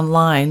covering us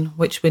online,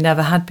 which we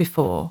never had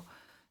before.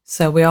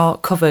 So we are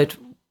covered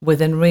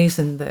within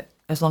reason, that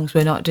as long as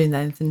we're not doing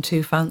anything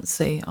too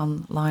fancy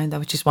online, though,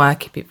 which is why I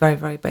keep it very,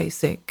 very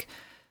basic.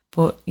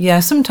 But yeah,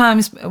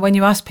 sometimes when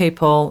you ask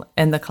people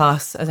in the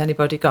class, has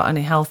anybody got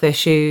any health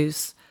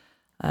issues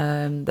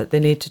that they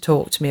need to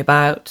talk to me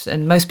about?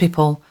 And most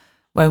people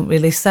won't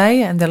really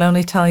say, and they'll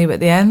only tell you at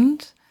the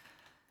end.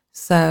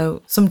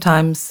 So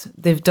sometimes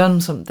they've done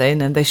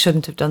something and they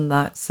shouldn't have done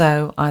that.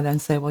 So I then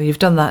say, well, you've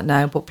done that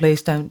now, but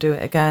please don't do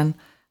it again.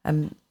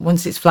 And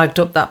once it's flagged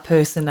up that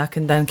person, I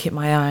can then keep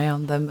my eye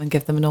on them and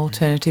give them an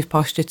alternative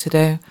posture to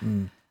do.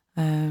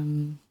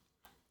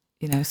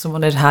 You know,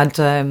 someone had had,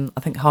 I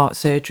think, heart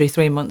surgery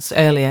 3 months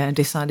earlier and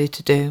decided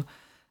to do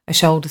a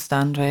shoulder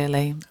stand,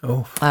 really.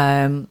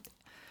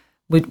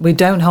 We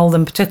don't hold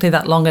them particularly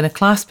that long in a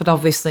class, but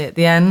obviously at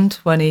the end,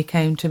 when he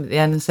came to me at the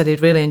end and said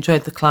he'd really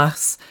enjoyed the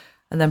class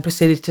and then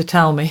proceeded to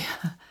tell me,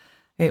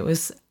 it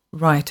was,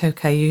 right,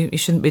 okay, you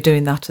shouldn't be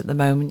doing that at the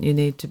moment. You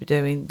need to be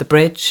doing the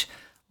bridge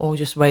or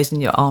just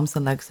raising your arms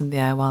and legs in the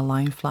air while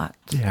lying flat.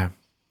 Yeah.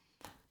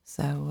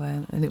 So,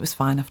 and it was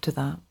fine after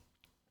that.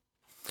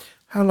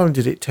 How long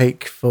did it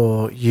take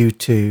for you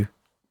to,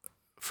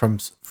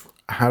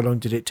 how long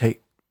did it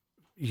take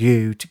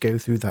you to go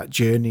through that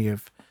journey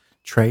of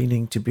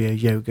training to be a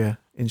yoga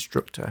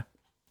instructor?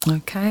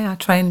 Okay, I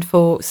trained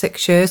for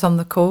 6 years on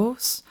the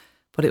course,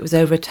 but it was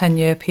over a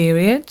 10-year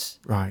period.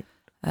 Right.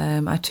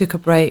 I took a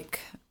break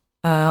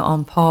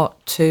on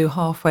part 2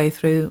 halfway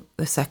through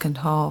the second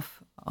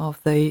half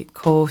of the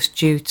course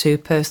due to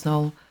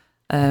personal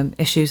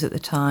issues at the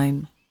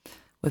time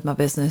with my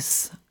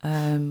business.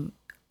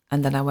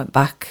 And then I went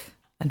back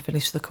and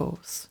finished the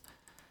course.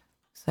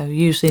 So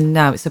usually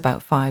now it's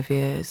about 5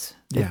 years.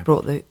 They've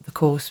brought the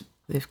course,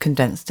 they've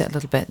condensed it a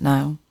little bit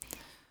now.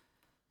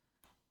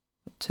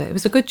 But it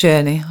was a good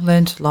journey. I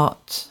learned a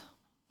lot.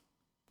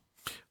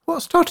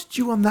 What started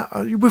you on that?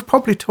 We've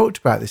probably talked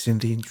about this in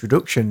the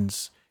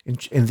introductions,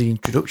 in the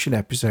introduction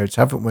episodes,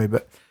 haven't we?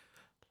 But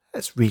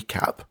let's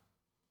recap.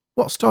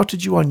 What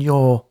started you on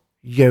your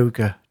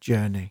yoga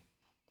journey?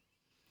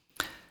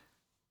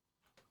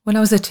 When I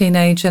was a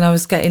teenager and I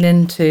was getting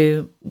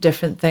into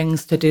different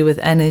things to do with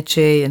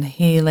energy and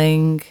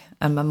healing,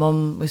 and my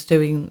mum was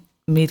doing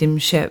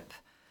mediumship,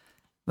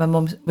 my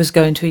mum was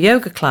going to a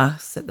yoga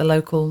class at the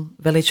local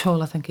village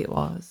hall, I think it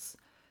was.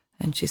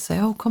 And she'd say,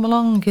 oh, come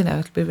along, you know,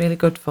 it'll be really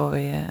good for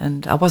you.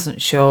 And I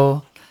wasn't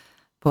sure,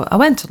 but I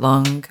went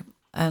along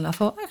and I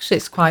thought, actually,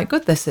 it's quite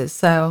good, this is.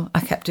 So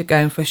I kept it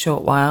going for a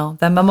short while.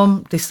 Then my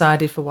mum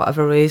decided, for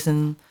whatever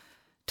reason,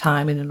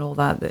 timing and all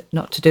that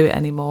not to do it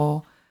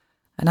anymore.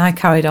 And I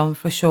carried on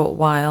for a short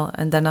while,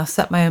 and then I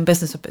set my own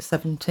business up at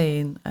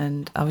 17,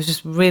 and I was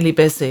just really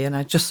busy, and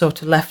I just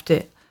sort of left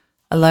it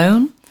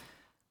alone.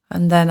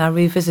 And then I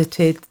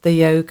revisited the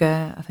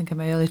yoga, I think in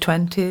my early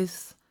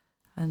 20s,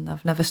 and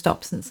I've never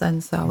stopped since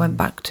then, so I went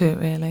back to it,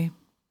 really.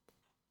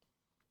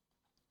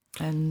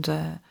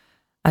 And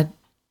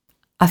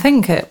I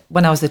think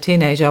when I was a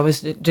teenager, I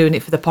was doing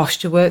it for the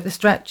posture work, the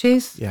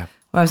stretches. Yeah.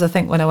 Whereas I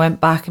think when I went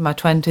back in my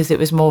 20s, it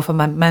was more for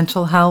my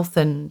mental health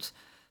and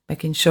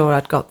making sure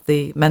I'd got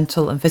the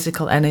mental and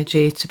physical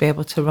energy to be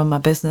able to run my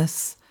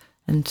business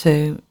and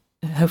to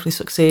hopefully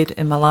succeed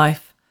in my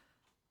life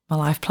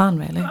plan,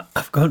 really.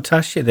 I've got to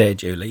ask you there,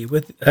 Julie,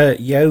 with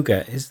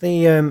yoga, do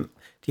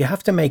you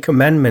have to make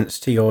amendments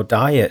to your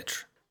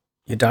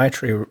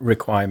dietary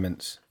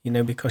requirements? You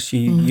know, because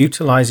you're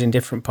utilising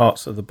different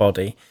parts of the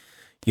body,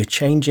 you're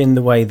changing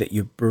the way that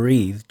you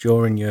breathe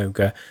during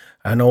yoga,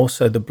 and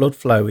also the blood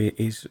flow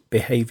is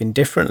behaving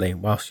differently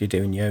whilst you're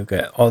doing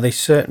yoga. Are there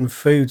certain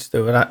foods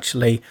that would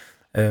actually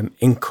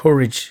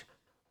encourage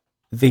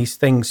these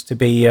things to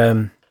be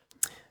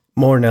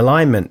more in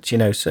alignment, you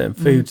know, certain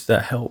foods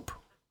that help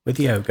with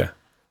yoga?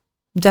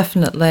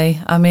 Definitely.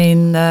 I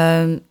mean,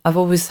 I've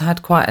always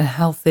had quite a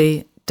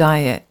healthy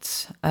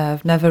diet.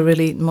 I've never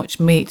really eaten much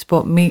meat,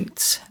 but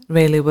meat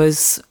really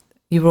was,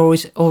 you were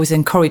always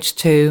encouraged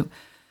to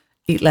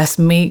eat less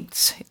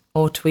meat,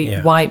 or to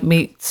eat white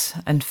meat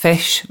and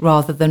fish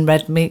rather than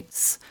red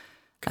meats.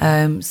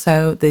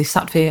 So the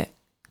Sattva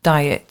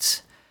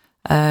diet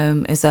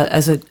is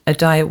a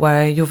diet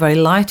where you're very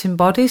light in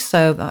body,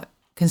 so that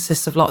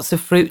consists of lots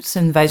of fruits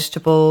and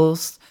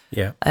vegetables,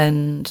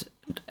 and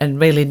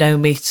really no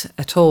meat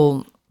at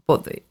all.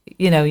 But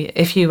you know,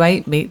 if you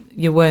ate meat,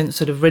 you weren't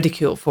sort of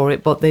ridiculed for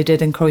it, but they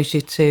did encourage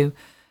you to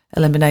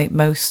eliminate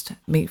most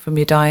meat from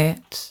your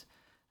diet,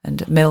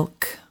 and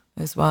milk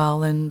as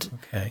well, and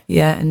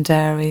and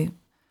dairy.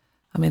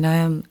 I mean, I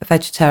am a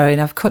vegetarian.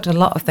 I've cut a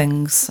lot of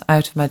things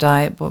out of my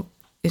diet, but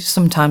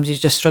sometimes you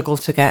just struggle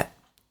to get,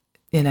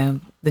 you know,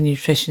 the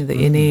nutrition that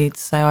you need.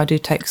 So I do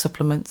take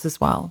supplements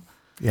as well.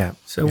 Yeah.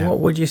 So what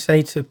would you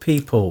say to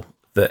people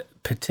that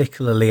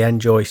particularly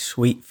enjoy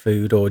sweet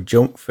food or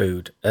junk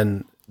food,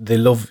 and they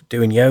love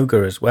doing yoga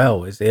as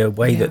well. Is there a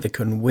way that they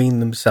can wean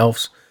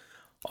themselves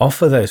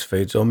off of those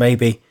foods, or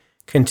maybe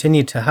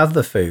continue to have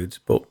the foods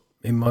but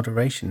in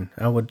moderation?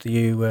 How would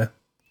you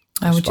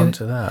respond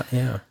to that?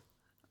 Yeah.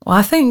 Well,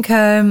 I think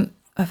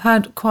I've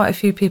had quite a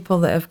few people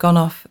that have gone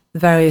off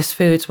various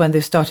foods when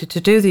they've started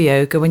to do the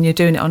yoga. When you're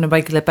doing it on a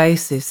regular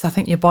basis, I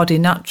think your body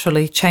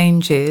naturally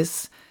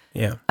changes.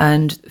 Yeah.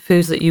 And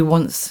foods that you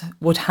once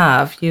would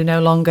have, you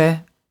no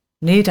longer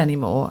need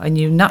anymore, and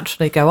you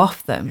naturally go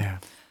off them. Yeah.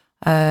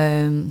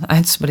 I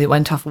had somebody who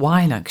went off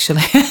wine,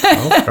 actually.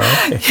 Oh,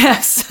 crikey.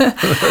 Yes.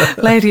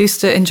 Lady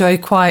used to enjoy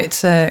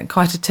quite a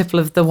tipple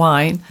of the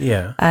wine.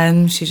 Yeah.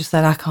 And she just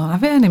said, I can't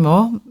have it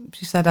anymore.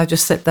 She said, I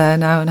just sit there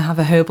now and have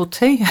a herbal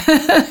tea.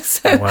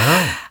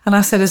 Wow. And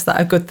I said, is that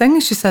a good thing?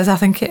 She says, I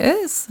think it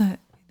is.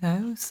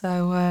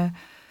 So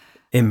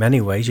in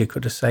many ways, you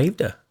could have saved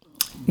her.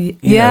 You know,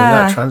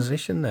 yeah. that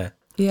transition there.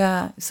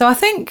 Yeah. So I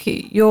think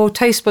your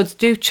taste buds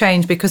do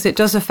change because it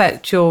does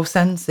affect your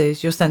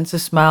senses, your sense of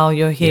smell,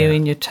 your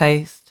hearing, your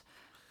taste.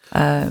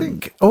 I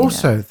think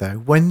also, though,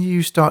 when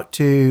you start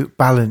to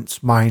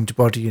balance mind,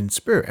 body and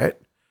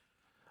spirit,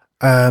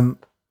 and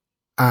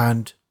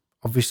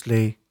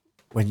obviously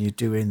when you're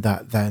doing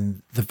that,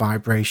 then your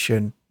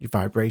vibration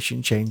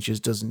changes,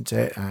 doesn't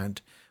it?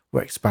 And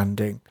we're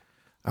expanding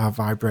our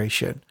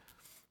vibration.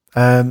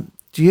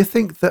 Do you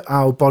think that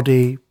our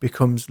body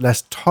becomes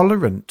less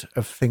tolerant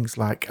of things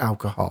like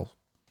alcohol?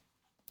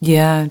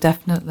 Yeah,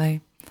 definitely.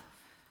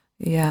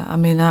 Yeah, I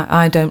mean,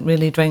 I don't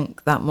really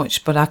drink that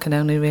much, but I can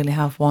only really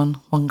have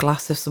one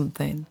glass of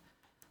something.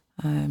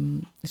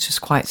 It's just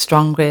quite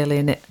strong, really,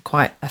 and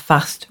quite a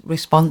fast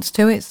response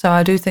to it. So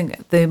I do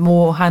think the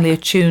more highly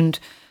attuned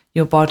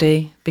your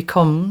body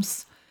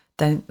becomes,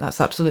 then that's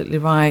absolutely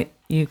right.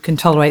 You can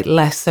tolerate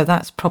less. So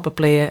that's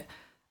probably a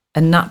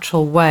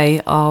natural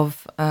way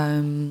of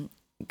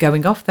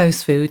going off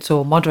those foods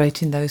or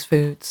moderating those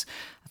foods.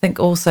 I think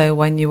also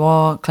when you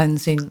are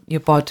cleansing your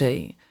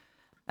body,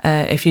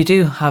 if you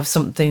do have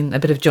something, a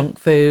bit of junk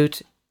food,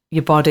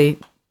 your body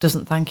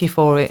doesn't thank you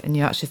for it, and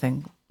you actually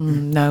think,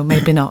 no,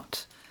 maybe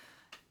not.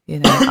 You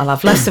know, I'll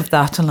have less of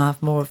that and I'll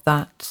have more of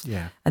that.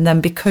 Yeah. And then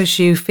because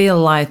you feel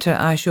lighter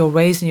as you're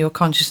raising your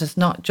consciousness,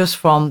 not just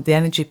from the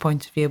energy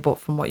point of view, but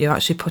from what you're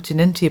actually putting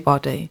into your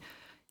body,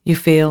 you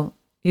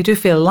do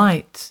feel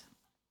light.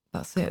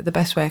 That's it, the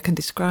best way I can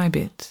describe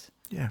it.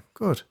 Yeah,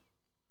 good.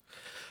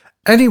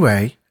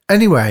 Anyway,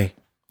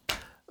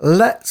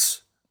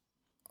 let's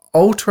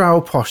alter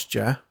our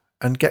posture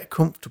and get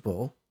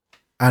comfortable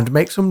and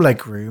make some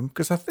leg room,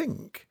 because I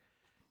think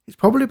it's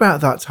probably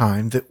about that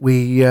time that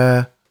we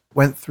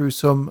went through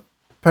some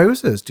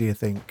poses, do you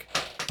think?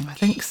 I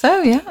think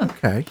so, yeah.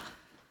 Okay.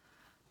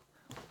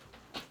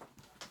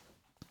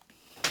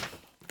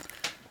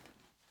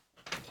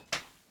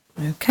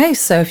 Okay,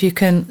 so if you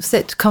can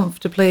sit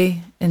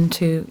comfortably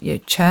into your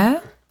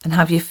chair and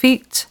have your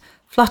feet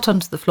flat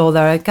onto the floor,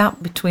 there are a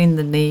gap between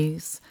the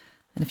knees.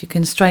 And if you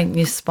can straighten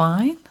your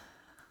spine,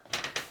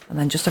 and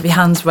then just have your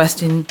hands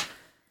resting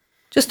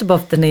just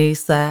above the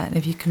knees there. And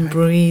if you can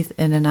breathe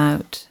in and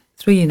out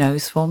through your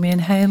nose for me,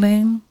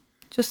 inhaling,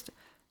 just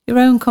your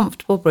own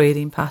comfortable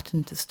breathing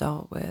pattern to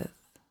start with.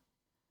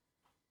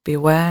 Be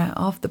aware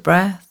of the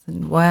breath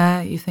and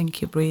where you think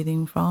you're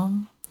breathing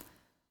from.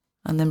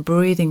 And then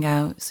breathing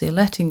out, so you're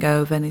letting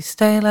go of any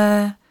stale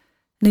air,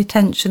 any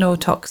tension or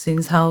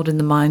toxins held in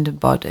the mind and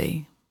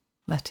body,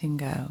 letting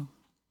go.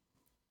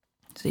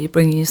 So you're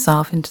bringing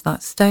yourself into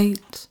that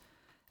state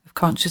of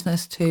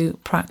consciousness to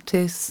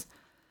practice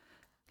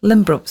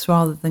limb ups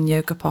rather than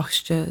yoga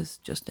postures,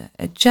 just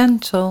a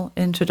gentle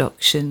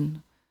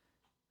introduction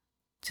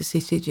to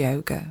seated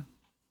yoga.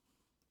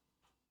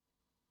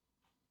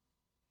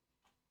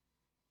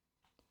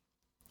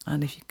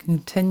 And if you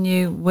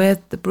continue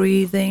with the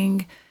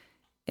breathing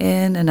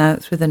in and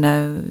out through the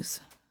nose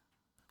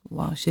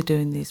whilst you're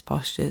doing these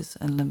postures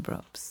and limb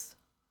ups.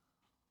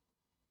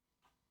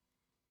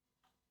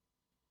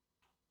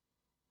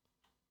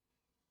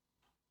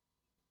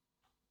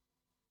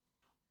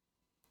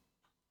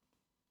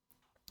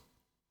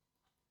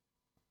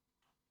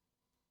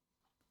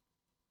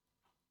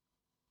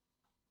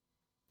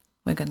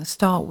 We're going to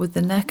start with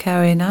the neck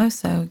area now,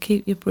 so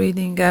keep your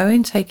breathing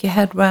going. Take your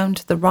head round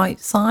to the right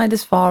side,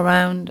 as far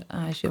round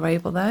as you're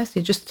able there.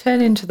 So you just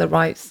turn into the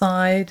right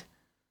side.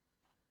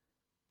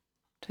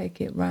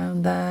 Take it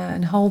round there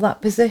and hold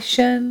that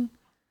position.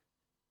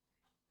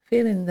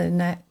 Feeling the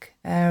neck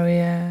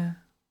area,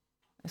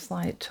 a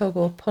slight tug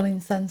or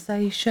pulling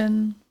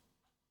sensation.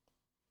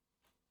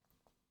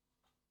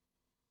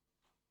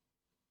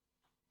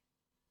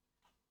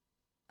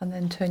 And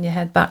then turn your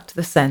head back to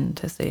the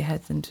centre, so your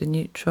head's into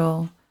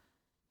neutral.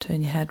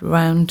 Turn your head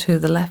round to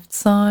the left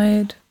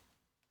side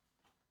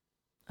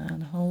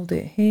and hold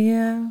it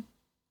here.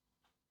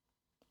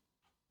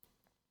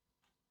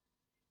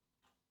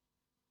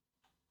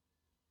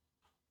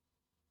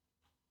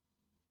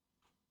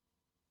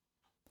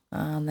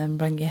 And then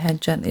bring your head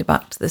gently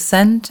back to the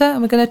centre.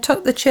 And we're going to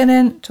tuck the chin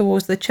in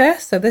towards the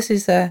chest. So this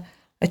is a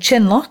a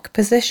chin lock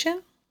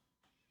position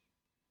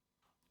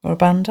or a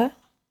bandha.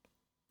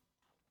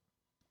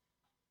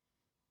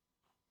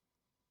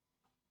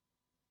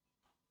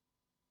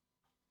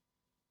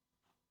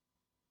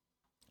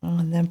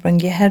 And then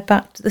bring your head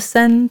back to the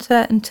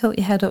centre and tilt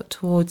your head up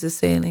towards the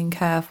ceiling,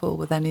 careful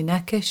with any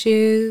neck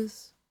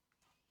issues.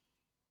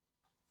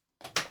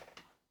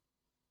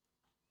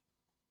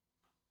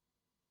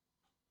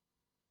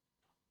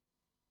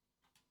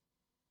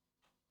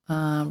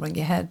 And bring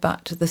your head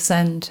back to the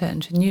centre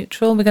and to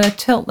neutral. We're going to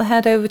tilt the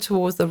head over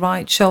towards the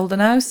right shoulder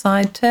now,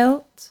 side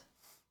tilt.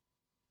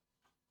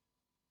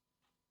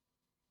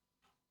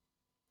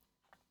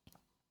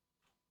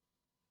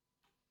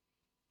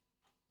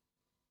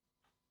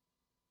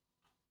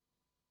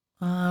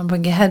 And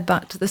bring your head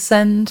back to the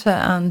centre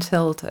and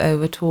tilt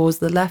over towards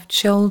the left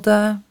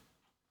shoulder.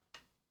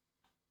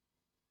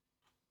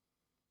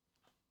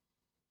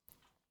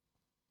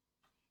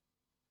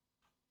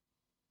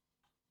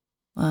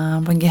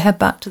 And bring your head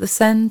back to the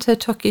centre,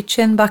 tuck your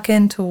chin back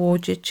in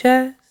towards your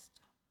chest.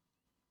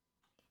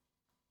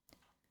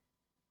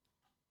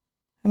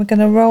 And we're going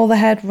to roll the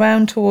head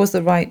round towards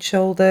the right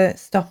shoulder,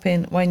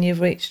 stopping when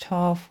you've reached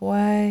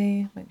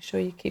halfway. Make sure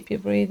you keep your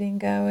breathing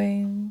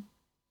going.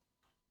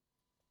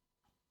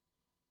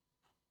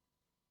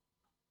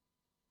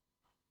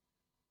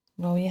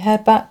 Roll your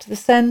head back to the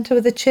centre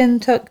with the chin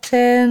tucked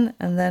in,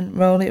 and then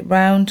roll it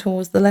round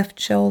towards the left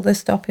shoulder,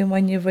 stopping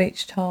when you've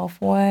reached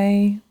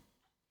halfway.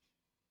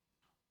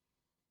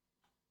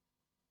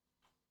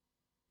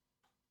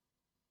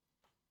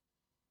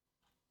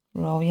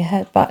 Roll your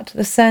head back to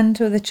the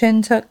centre with the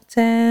chin tucked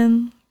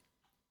in,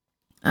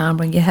 and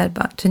bring your head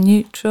back to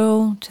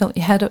neutral. Tilt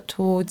your head up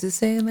towards the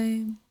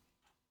ceiling.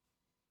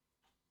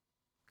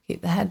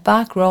 Keep the head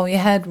back, roll your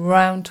head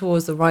round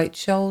towards the right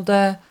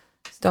shoulder,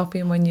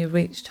 stopping when you've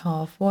reached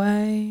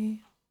halfway.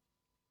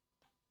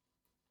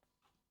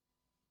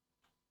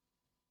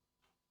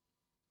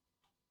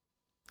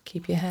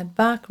 Keep your head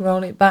back,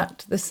 roll it back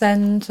to the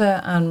centre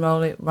and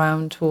roll it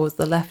round towards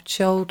the left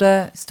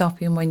shoulder,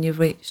 stopping when you've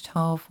reached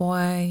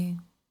halfway.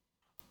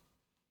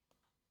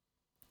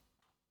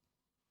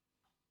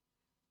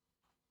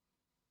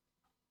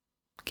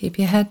 Keep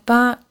your head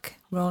back,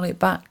 roll it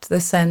back to the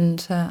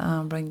centre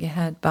and bring your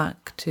head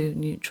back to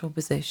neutral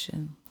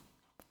position.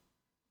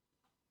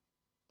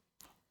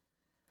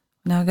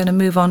 Now we're going to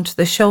move on to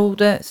the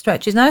shoulder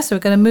stretches now. So we're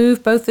going to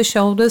move both the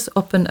shoulders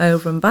up and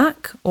over and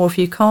back, or if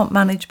you can't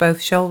manage both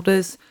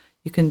shoulders,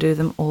 you can do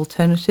them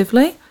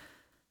alternatively.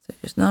 So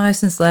just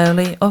nice and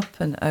slowly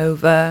up and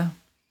over.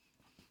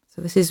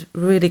 So this is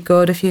really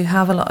good if you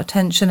have a lot of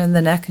tension in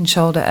the neck and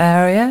shoulder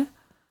area.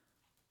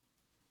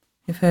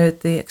 You've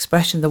heard the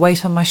expression, the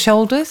weight on my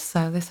shoulders.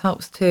 So this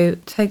helps to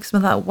take some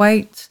of that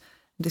weight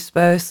and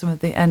disperse some of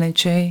the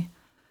energy.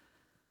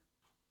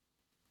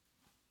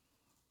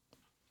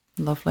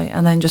 Lovely.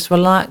 And then just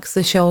relax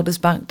the shoulders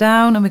back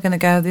down, and we're going to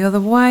go the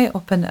other way,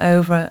 up and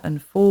over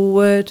and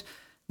forward.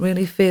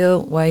 Really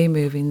feel where you're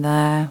moving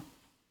there.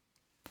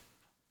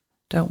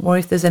 Don't worry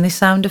if there's any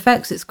sound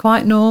effects, it's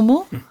quite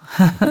normal.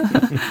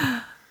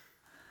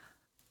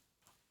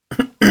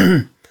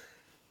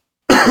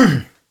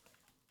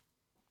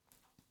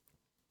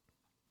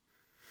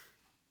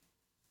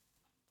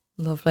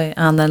 Lovely.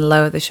 And then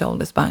lower the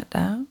shoulders back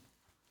down.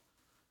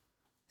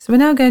 So we're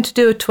now going to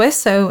do a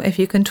twist. So if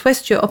you can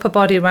twist your upper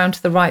body around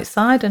to the right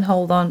side and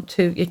hold on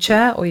to your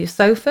chair or your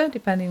sofa,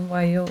 depending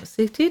where you're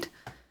seated.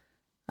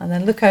 And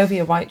then look over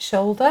your right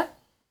shoulder.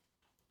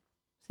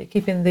 So you're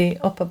keeping the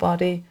upper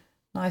body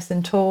nice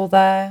and tall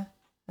there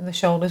and the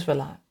shoulders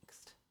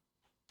relaxed.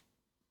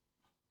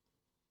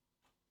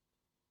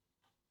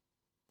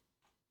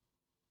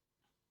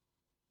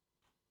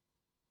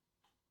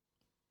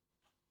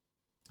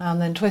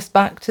 And then twist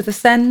back to the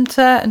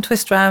centre and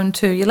twist round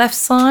to your left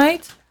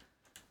side.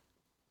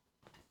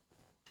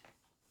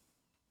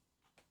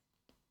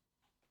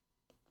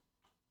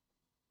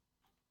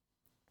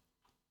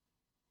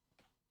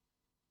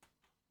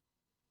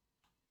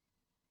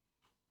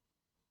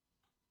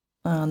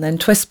 And then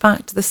twist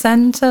back to the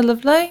centre,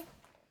 lovely.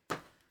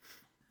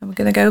 And we're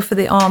going to go for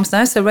the arms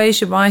now. So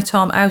raise your right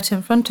arm out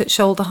in front at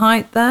shoulder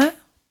height there.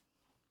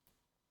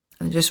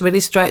 And just really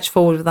stretch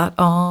forward with that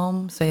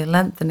arm. So you're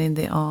lengthening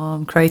the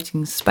arm,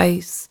 creating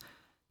space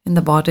in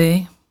the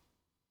body.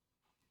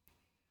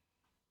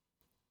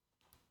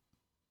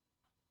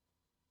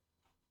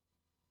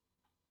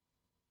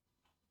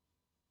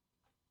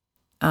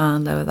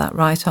 And lower that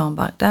right arm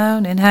back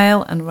down.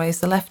 Inhale and raise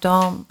the left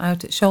arm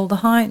out at shoulder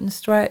height and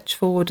stretch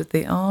forward with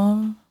the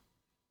arm.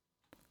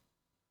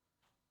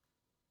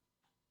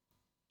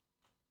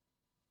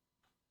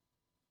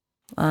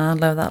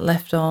 And lower that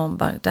left arm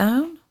back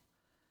down.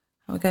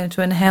 And we're going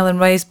to inhale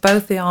and raise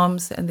both the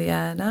arms in the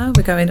air now.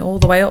 We're going all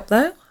the way up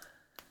though.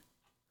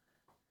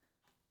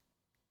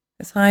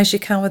 As high as you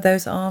can with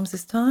those arms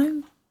this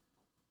time.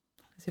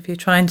 As if you're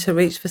trying to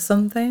reach for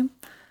something.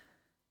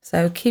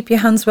 So keep your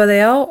hands where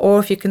they are, or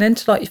if you can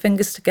interlock your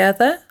fingers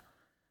together,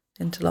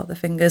 interlock the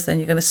fingers, and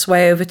you're going to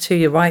sway over to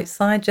your right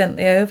side,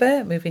 gently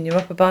over, moving your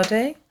upper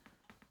body.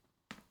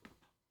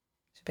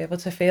 Should be able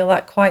to feel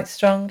that quite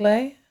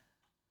strongly.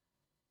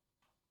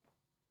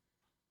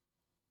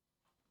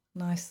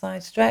 Nice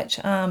side stretch,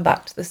 and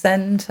back to the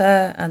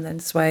centre, and then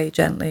sway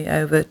gently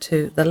over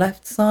to the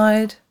left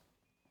side.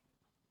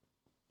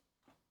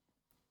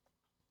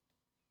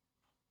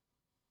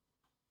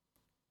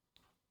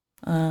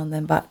 And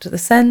then back to the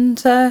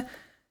centre.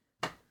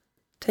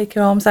 Take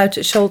your arms out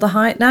at shoulder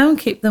height now and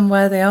keep them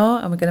where they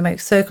are. And we're going to make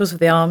circles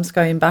with the arms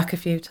going back a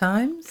few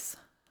times.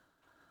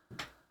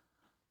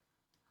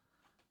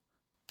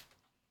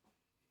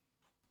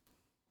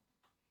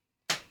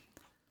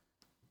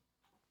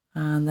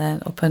 And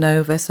then up and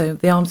over. So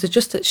the arms are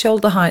just at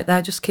shoulder height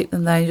there. Just keep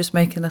them there. You're just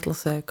making little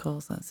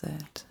circles. That's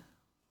it.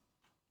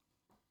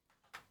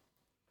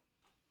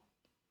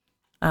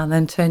 And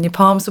then turn your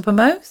palms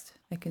uppermost,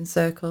 making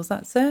circles.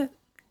 That's it.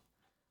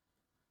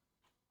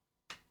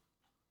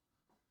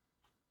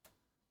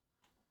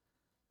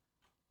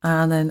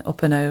 And then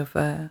up and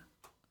over,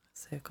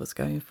 circles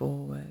going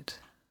forward.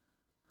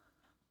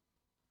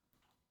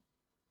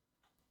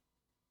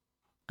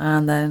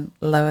 And then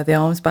lower the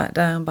arms back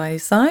down by your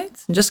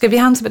sides. And just give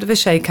your hands a bit of a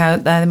shake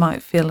out there. They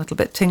might feel a little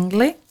bit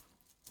tingly.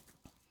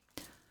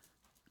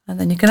 And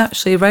then you can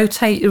actually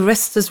rotate your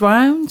wrists as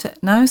round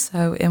now.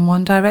 So in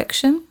one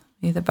direction,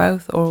 either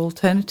both or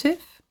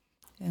alternative.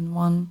 In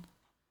one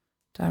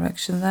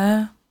direction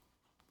there.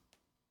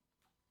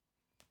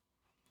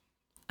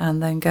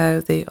 And then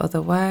go the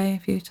other way a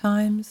few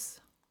times.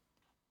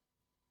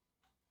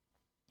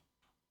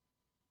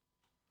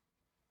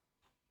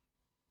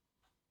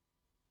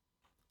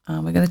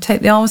 And we're going to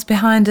take the arms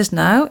behind us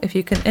now. If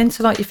you can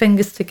interlock your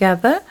fingers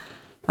together,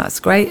 that's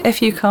great.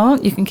 If you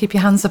can't, you can keep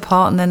your hands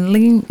apart and then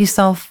lean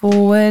yourself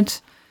forward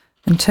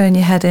and turn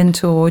your head in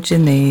towards your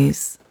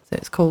knees. So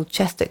it's called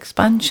chest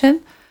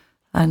expansion,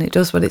 and it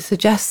does what it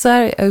suggests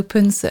there. It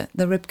opens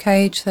the rib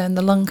cage, then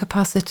the lung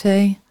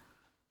capacity.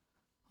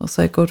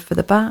 Also good for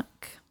the back.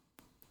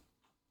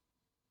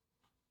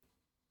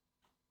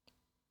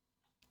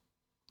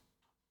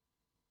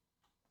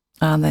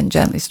 And then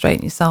gently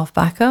straighten yourself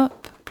back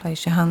up.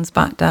 Place your hands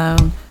back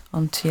down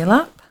onto your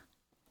lap.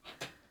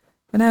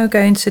 We're now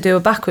going to do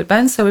a backward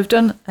bend. So we've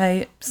done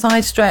a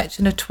side stretch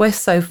and a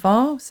twist so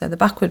far. So the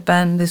backward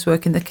bend is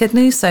working the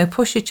kidneys. So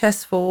push your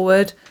chest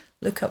forward,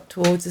 look up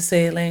towards the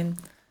ceiling.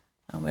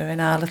 And we're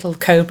in our little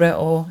cobra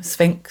or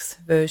sphinx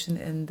version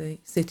in the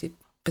seated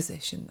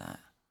position there.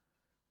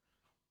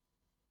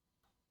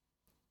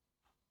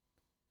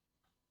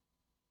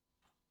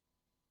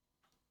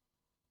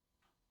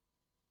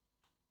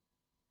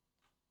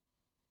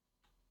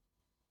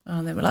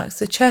 And then relax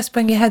the chest,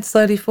 bring your head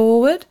slowly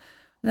forward.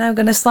 Now we're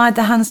going to slide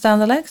the hands down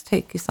the legs,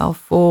 take yourself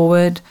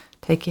forward,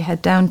 take your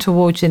head down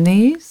towards your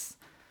knees.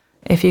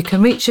 If you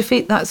can reach your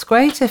feet, that's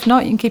great. If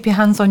not, you can keep your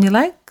hands on your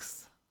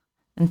legs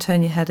and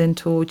turn your head in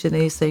towards your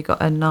knees so you've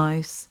got a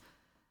nice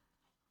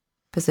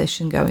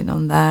position going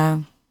on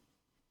there.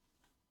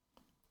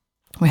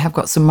 We have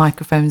got some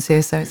microphones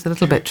here, so it's a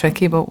little bit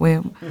tricky, but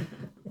we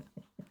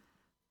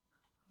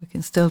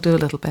can still do a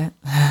little bit.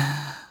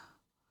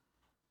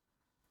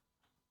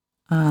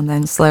 And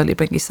then slowly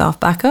bring yourself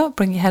back up.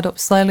 Bring your head up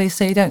slowly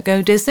so you don't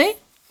go dizzy.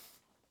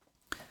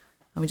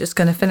 And we're just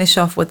going to finish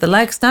off with the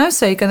legs now.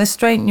 So you're going to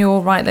straighten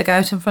your right leg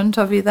out in front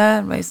of you there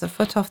and raise the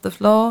foot off the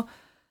floor.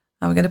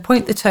 And we're going to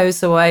point the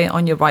toes away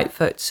on your right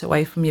foot,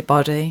 away from your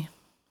body.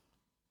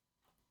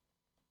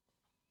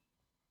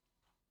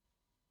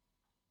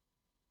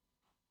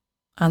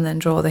 And then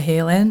draw the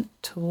heel in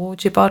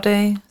towards your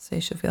body. So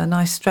you should feel a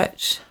nice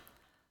stretch.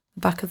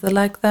 The back of the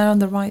leg there on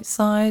the right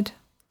side.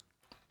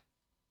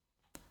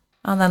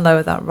 And then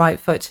lower that right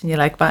foot and your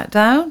leg back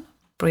down.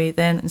 Breathe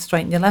in and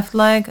straighten your left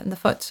leg and the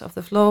foot off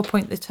the floor.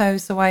 Point the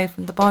toes away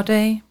from the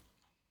body.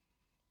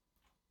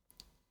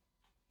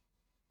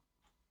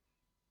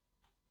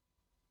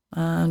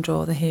 And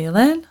draw the heel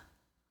in.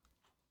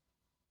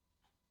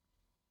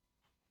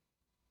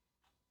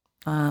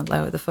 And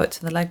lower the foot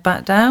and the leg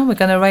back down. We're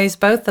going to raise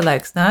both the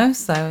legs now.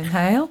 So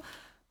inhale.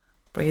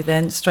 Breathe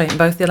in, straighten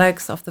both your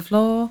legs off the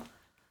floor.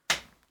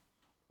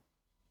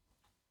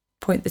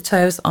 Point the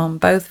toes on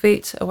both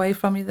feet away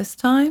from you this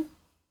time.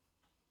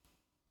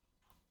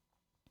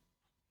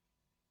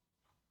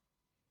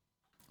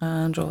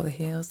 And draw the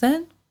heels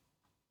in.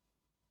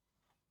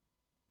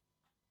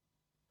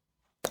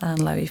 And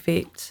lower your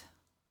feet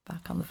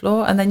back on the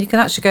floor. And then you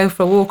can actually go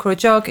for a walk or a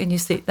jog in your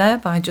seat there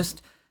by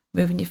just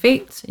moving your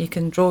feet. You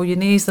can draw your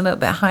knees a little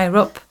bit higher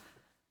up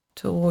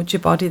towards your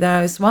body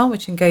there as well,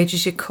 which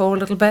engages your core a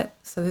little bit.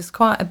 So there's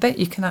quite a bit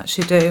you can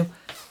actually do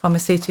from a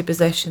seated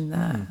position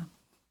there.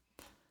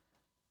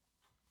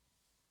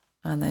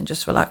 And then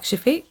just relax your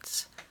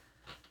feet.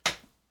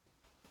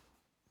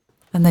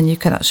 And then you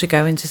can actually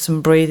go into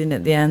some breathing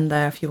at the end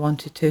there if you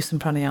wanted to, some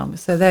pranayama.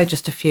 So they're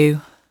just a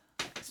few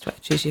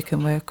stretches you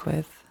can work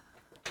with.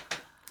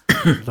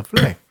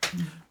 Lovely.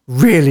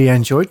 Really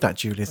enjoyed that,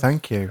 Julie.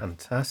 Thank you.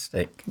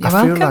 Fantastic. You're I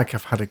welcome. feel like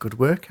I've had a good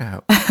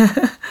workout.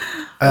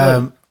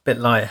 A bit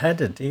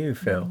lightheaded, do you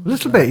feel? A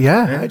little bit,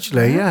 yeah,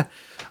 actually, yeah.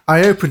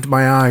 I opened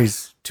my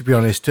eyes, to be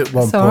honest, at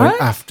one That's all point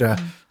right. after.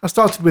 I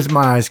started with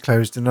my eyes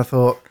closed and I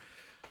thought,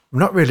 I'm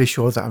not really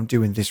sure that I'm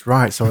doing this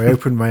right. So I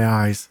opened my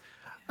eyes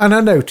and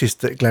I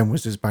noticed that Glenn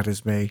was as bad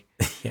as me.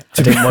 Yeah,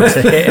 I didn't want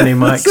to hit any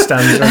mic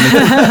stands or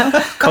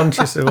anything,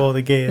 conscious of all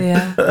the gear.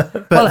 Yeah.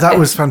 But that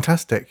was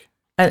fantastic.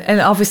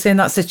 And obviously in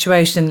that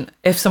situation,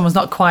 if someone's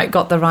not quite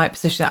got the right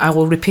position, I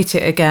will repeat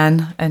it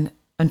again and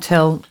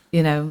until,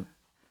 they're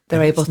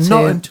able It's to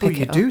not until pick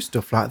you it up. do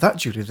stuff like that,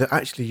 Julie, that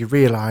actually you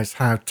realise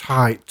how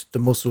tight the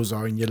muscles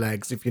are in your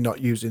legs if you're not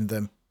using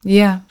them.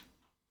 Yeah.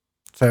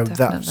 So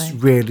that's Definitely.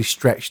 really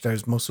stretched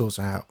those muscles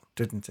out,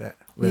 didn't it?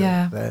 Really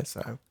Yeah. There,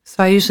 so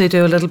So I usually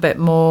do a little bit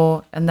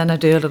more and then I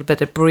do a little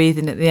bit of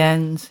breathing at the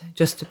end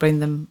just to bring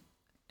them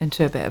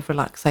into a bit of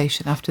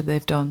relaxation after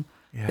they've done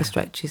yeah. the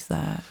stretches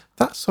there.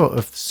 That sort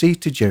of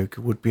seated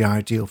yoga would be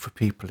ideal for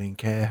people in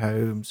care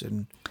homes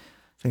and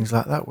things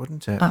like that,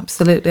 wouldn't it?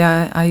 Absolutely.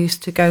 I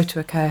used to go to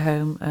a care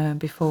home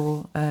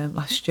before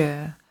last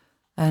year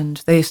and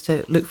they used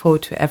to look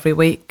forward to it every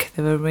week.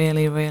 They were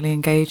really, really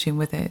engaging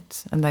with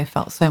it and they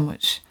felt so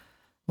much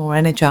more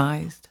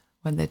energised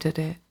when they did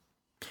it.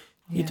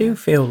 You do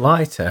feel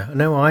lighter. I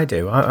know I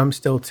do. I'm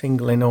still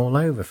tingling all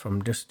over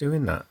from just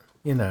doing that,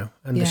 and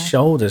the Yeah.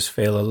 shoulders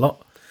feel a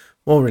lot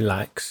more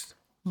relaxed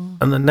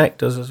and the neck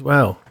does as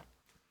well.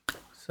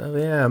 So,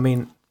 yeah, I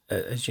mean,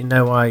 as you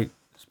know, I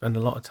spend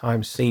a lot of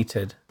time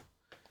seated.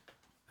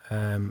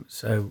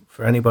 So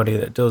for anybody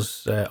that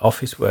does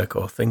office work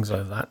or things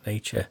of that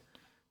nature,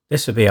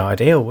 this would be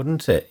ideal,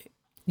 wouldn't it?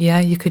 Yeah,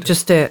 you could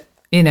just do it,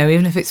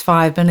 even if it's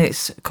 5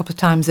 minutes, a couple of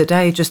times a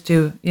day, just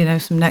do,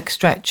 some neck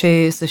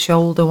stretches. The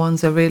shoulder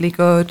ones are really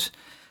good.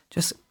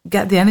 Just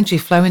get the energy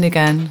flowing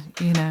again,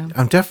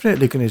 I'm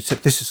definitely going to,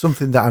 this is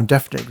something that I'm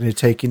definitely going to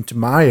take into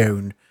my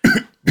own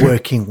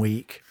working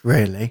week,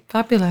 really.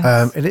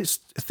 Fabulous. And it's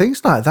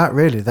things like that,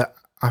 really, that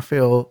I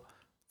feel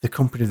the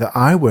company that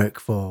I work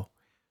for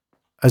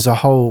as a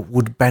whole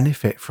would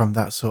benefit from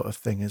that sort of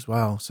thing as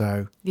well.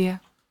 So yeah.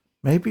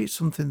 maybe it's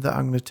something that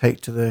I'm going to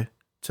take to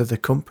the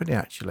company,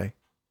 actually.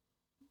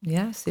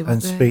 Yeah, see what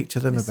And they- speak to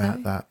them they about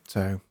say. that.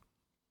 So,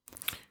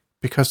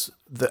 because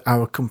the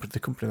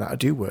company that I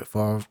do work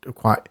for, are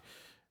quite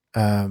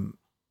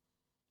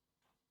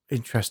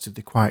interested.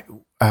 They're quite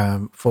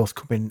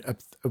forthcoming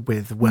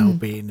with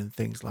well-being and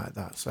things like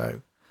that.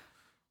 So,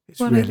 it's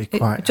Well, really it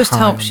quite. just high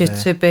helps on you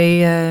their- to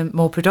be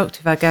more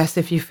productive, I guess.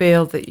 If you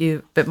feel that you're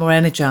a bit more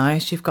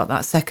energised, you've got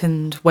that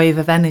second wave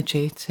of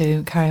energy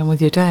to carry on with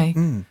your day.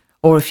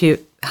 Or if you're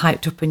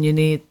hyped up and you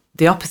need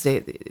the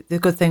opposite, the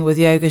good thing with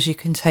yoga is you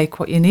can take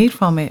what you need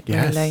from it,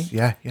 Yes, really.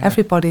 yeah.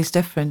 Everybody's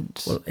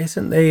different. Well,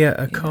 isn't there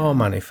a car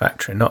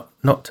manufacturer,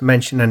 not to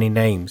mention any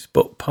names,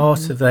 but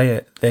part of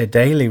their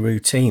daily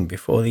routine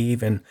before they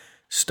even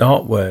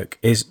start work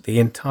is the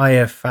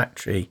entire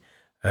factory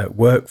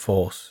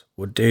workforce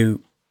would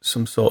do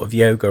some sort of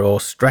yoga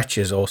or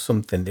stretches or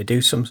something.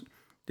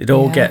 They'd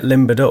all get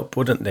limbered up,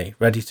 wouldn't they,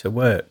 ready to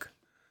work?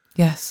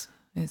 Yes,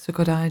 it's a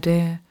good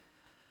idea.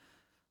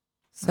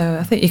 So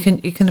I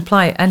think you can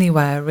apply it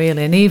anywhere,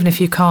 really. And even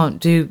if you can't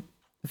do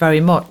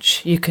very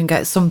much, you can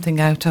get something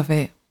out of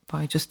it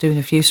by just doing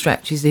a few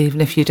stretches,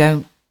 even if you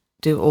don't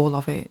do all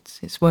of it.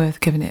 It's worth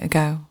giving it a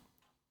go.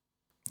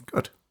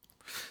 Good.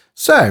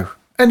 So,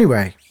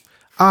 anyway,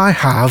 I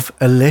have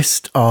a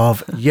list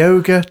of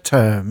yoga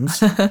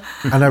terms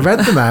and I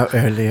read them out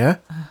earlier.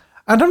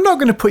 And I'm not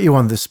going to put you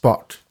on the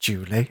spot,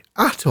 Julie,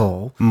 at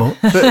all.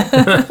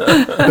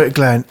 But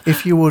Glenn,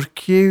 if you would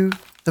cue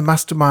the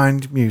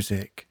mastermind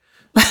music.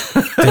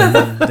 Dun,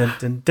 dun,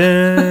 dun,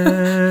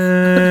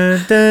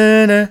 dun,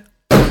 dun,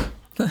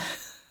 dun.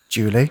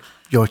 Julie,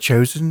 your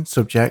chosen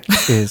subject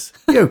is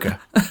yoga.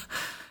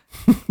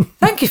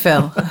 Thank you,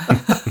 Phil.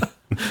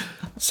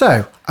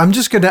 So I'm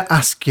just going to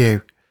ask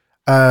you,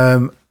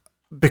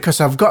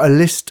 because I've got a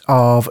list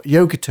of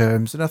yoga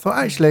terms and I thought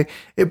actually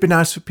it'd be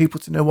nice for people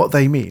to know what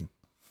they mean.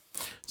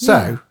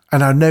 So,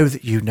 and I know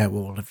that you know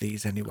all of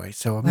these anyway,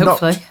 so I'm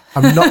Hopefully.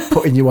 I'm not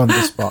putting you on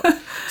the spot.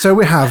 So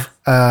we have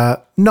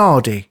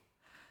Nadi.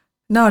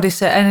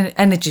 Nadi are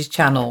energy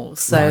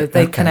channels, so Right,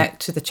 they okay. connect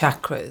to the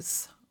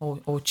chakras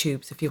or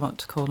tubes, if you want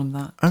to call them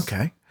that.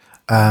 Okay.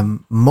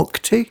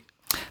 Mukti.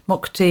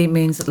 Mukti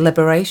means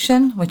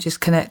liberation, which is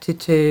connected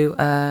to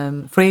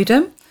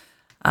freedom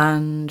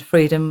and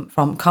freedom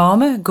from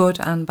karma, good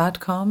and bad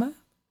karma.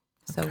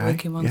 So Okay,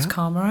 working one's yeah.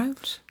 karma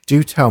out.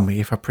 Do tell me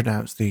if I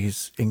pronounce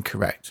these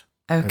incorrect.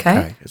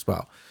 Okay. As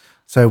well.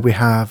 So we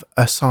have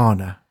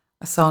Asana.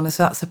 Asana,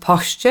 so that's a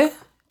posture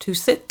to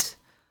sit.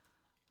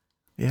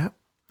 Yeah.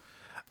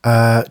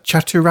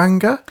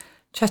 Chaturanga.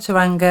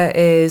 Chaturanga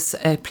is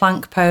a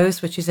plank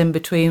pose, which is in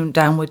between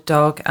downward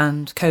dog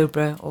and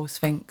cobra or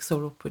sphinx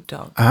or upward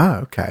dog. Ah,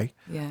 okay.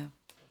 Yeah.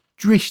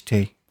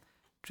 Drishti.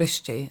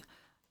 Drishti.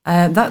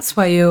 That's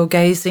where you're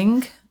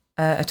gazing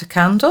at a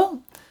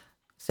candle.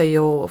 So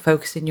you're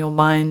focusing your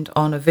mind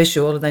on a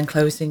visual and then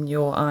closing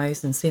your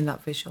eyes and seeing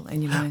that visual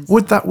in your mind.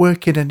 Would that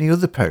work in any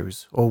other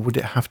pose or would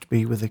it have to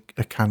be with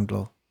a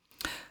candle?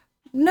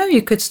 No,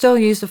 you could still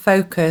use a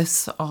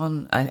focus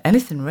on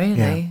anything,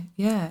 really.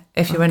 Yeah.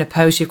 If you're in a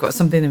pose, you've got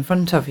something in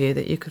front of you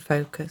that you could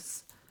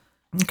focus.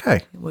 Okay.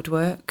 It would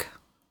work.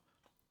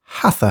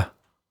 Hatha.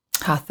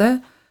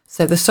 Hatha.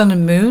 So the sun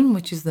and moon,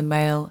 which is the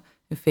male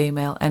and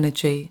female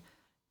energy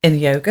in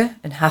yoga,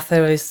 and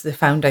Hatha is the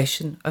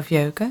foundation of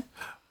yoga.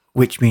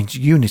 Which means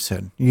union,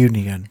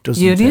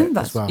 doesn't it? Union,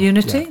 that's as well?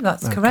 unity, Yeah.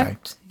 that's Okay.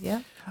 correct.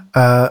 Yeah.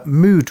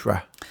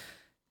 Mudra.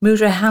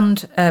 Mudra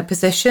hand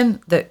position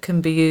that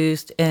can be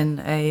used in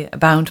a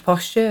bound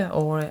posture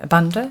or a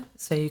bandha.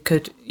 So you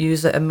could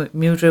use a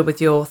mudra with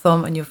your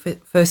thumb and your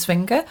first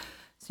finger.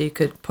 So you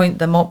could point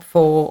them up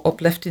for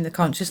uplifting the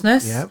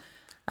consciousness. Yep.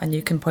 And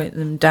you can point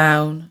them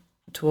down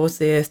towards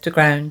the earth to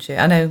ground you.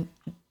 I know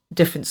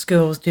different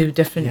schools do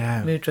different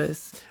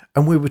mudras.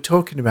 And we were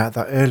talking about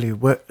that earlier,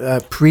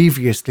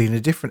 previously in a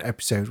different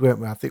episode, weren't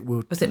we? I think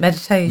Was it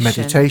meditation?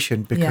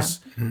 Meditation, because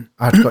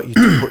I'd got you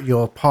to put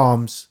your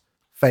palms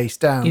face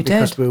down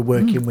because we were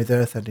working with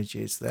earth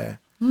energies there.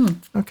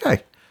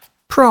 Okay.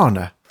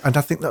 Prana. And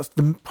I think that's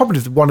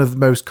probably one of the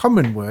most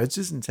common words,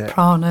 isn't it?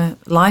 Prana,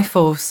 life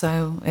force.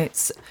 So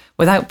it's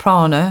without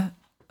prana,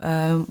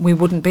 we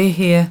wouldn't be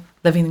here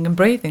living and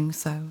breathing.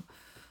 So,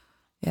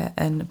 yeah,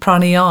 and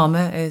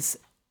pranayama is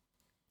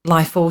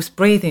life force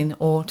breathing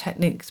or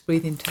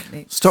breathing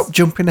techniques. Stop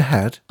jumping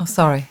ahead. Oh,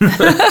 sorry.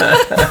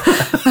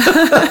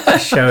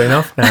 Showing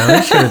off now.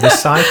 Show the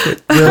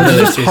psychic.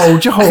 Just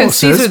hold your I can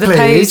see horses, through the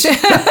please. page.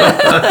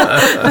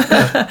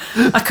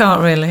 I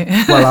can't really.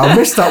 Well, I'll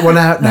miss that one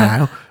out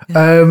now.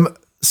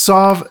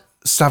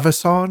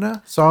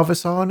 Savasana?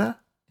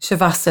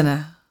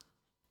 Shavasana.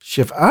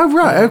 Oh,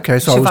 right. Okay.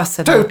 So I was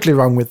Shavasana. totally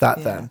wrong with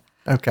that then.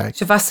 Okay.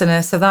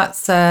 Shavasana, so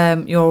that's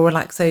your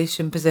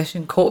relaxation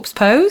position, corpse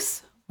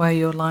pose, where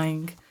you're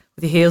lying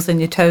with your heels and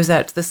your toes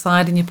out to the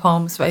side and your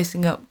palms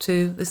facing up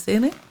to the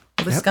ceiling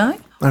or the sky.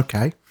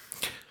 Okay.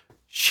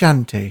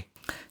 Shanti.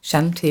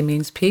 Shanti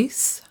means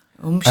peace.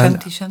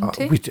 Shanti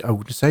Shanti. I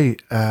would say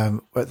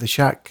at the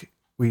shack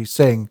we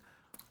sing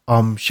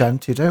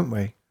Shanti, don't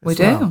we? We as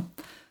do. well?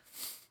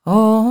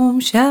 Om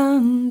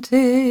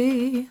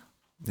Shanti.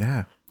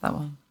 Yeah. That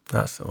one.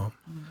 That's the one.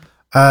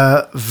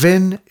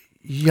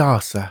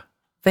 Vinyasa.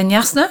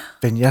 Vinyasana.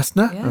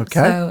 Vinyasana. Yeah, Okay.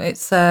 So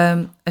it's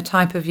a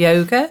type of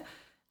yoga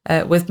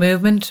with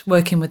movement,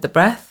 working with the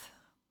breath.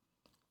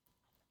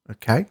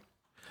 Okay.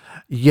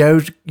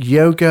 Yoga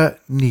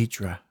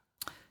Nidra.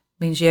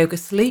 Means yoga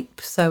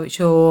sleep. So it's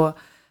your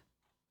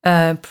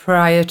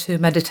prior to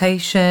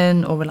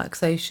meditation or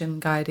relaxation,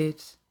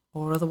 guided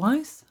or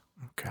otherwise.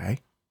 Okay.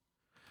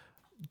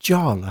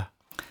 Jala.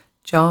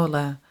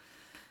 Jala.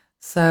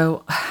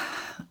 So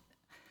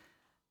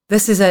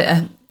this is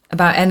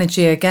about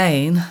energy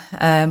again,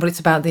 but it's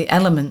about the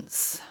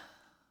elements.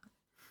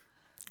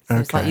 So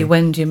it's like your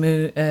wind, your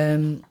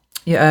moon,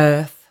 your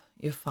earth,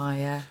 your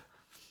fire.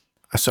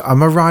 So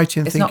am I right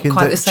in It's not thinking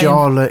quite that the same.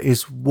 Jala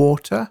is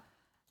water?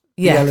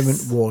 Yes. The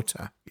element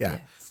water. Yeah.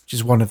 Yes. Which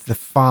is one of the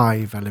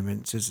 5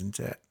 elements, isn't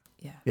it?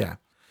 Yeah. Yeah.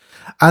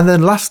 And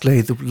then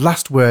lastly, the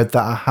last word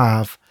that I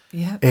have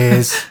Yeah.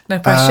 is No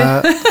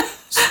pressure.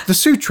 the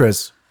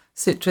sutras.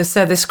 Sutras.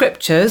 So the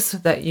scriptures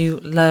that you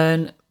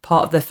learn,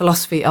 part of the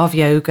philosophy of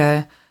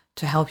yoga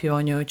to help you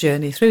on your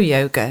journey through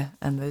yoga.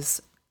 And there's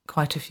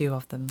quite a few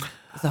of them.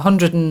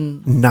 There's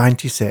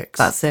 96.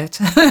 That's it.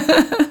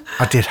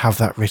 I did have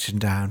that written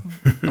down.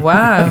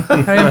 Wow.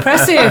 Very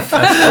impressive.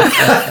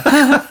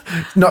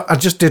 No, I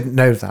just didn't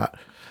know that.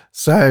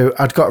 So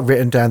I'd got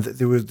written down that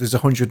there's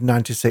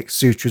 196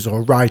 sutras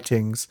or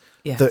writings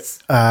Yes.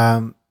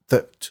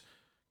 that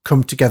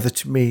come together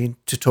to me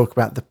to talk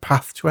about the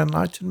path to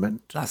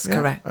enlightenment. That's Yeah?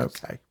 correct.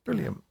 Okay,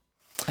 brilliant.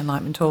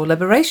 Enlightenment or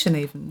liberation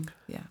even.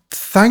 Yeah.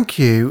 Thank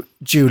you,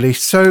 Julie,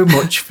 so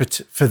much for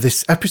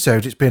this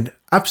episode. It's been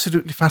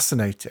absolutely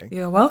fascinating.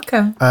 You're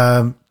welcome.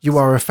 You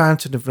are a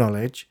fountain of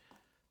knowledge.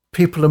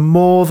 People are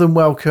more than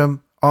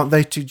welcome, aren't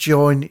they, to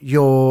join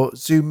your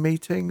Zoom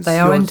meetings? They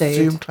are your indeed.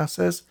 Zoom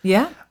classes.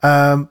 Yeah.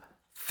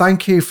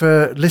 Thank you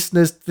for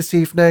listeners this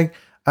evening.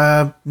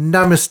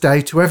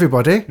 Namaste to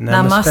everybody.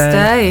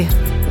 Namaste.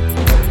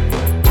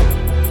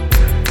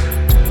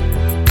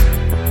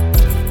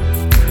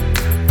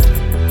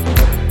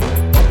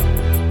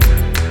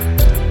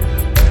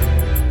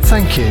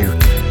 Thank you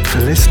for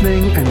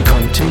listening and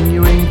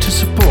continuing to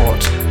support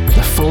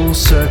the Full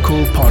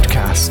Circle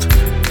podcast.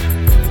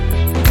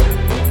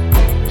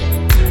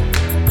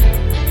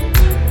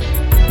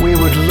 We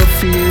would love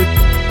for you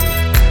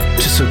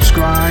to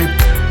subscribe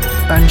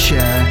and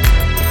share.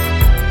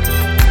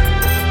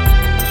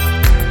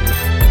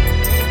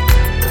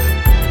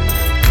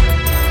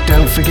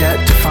 Don't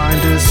forget to find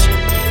us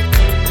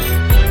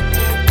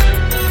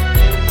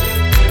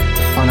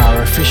on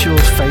our official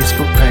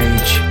Facebook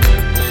page.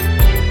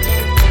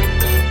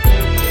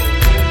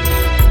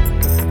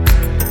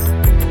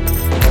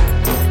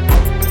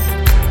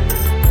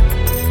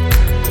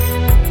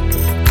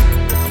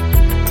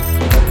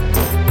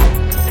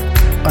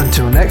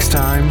 Until next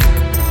time,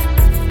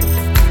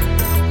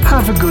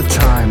 have a good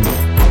time,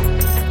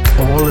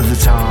 all of the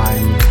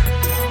time.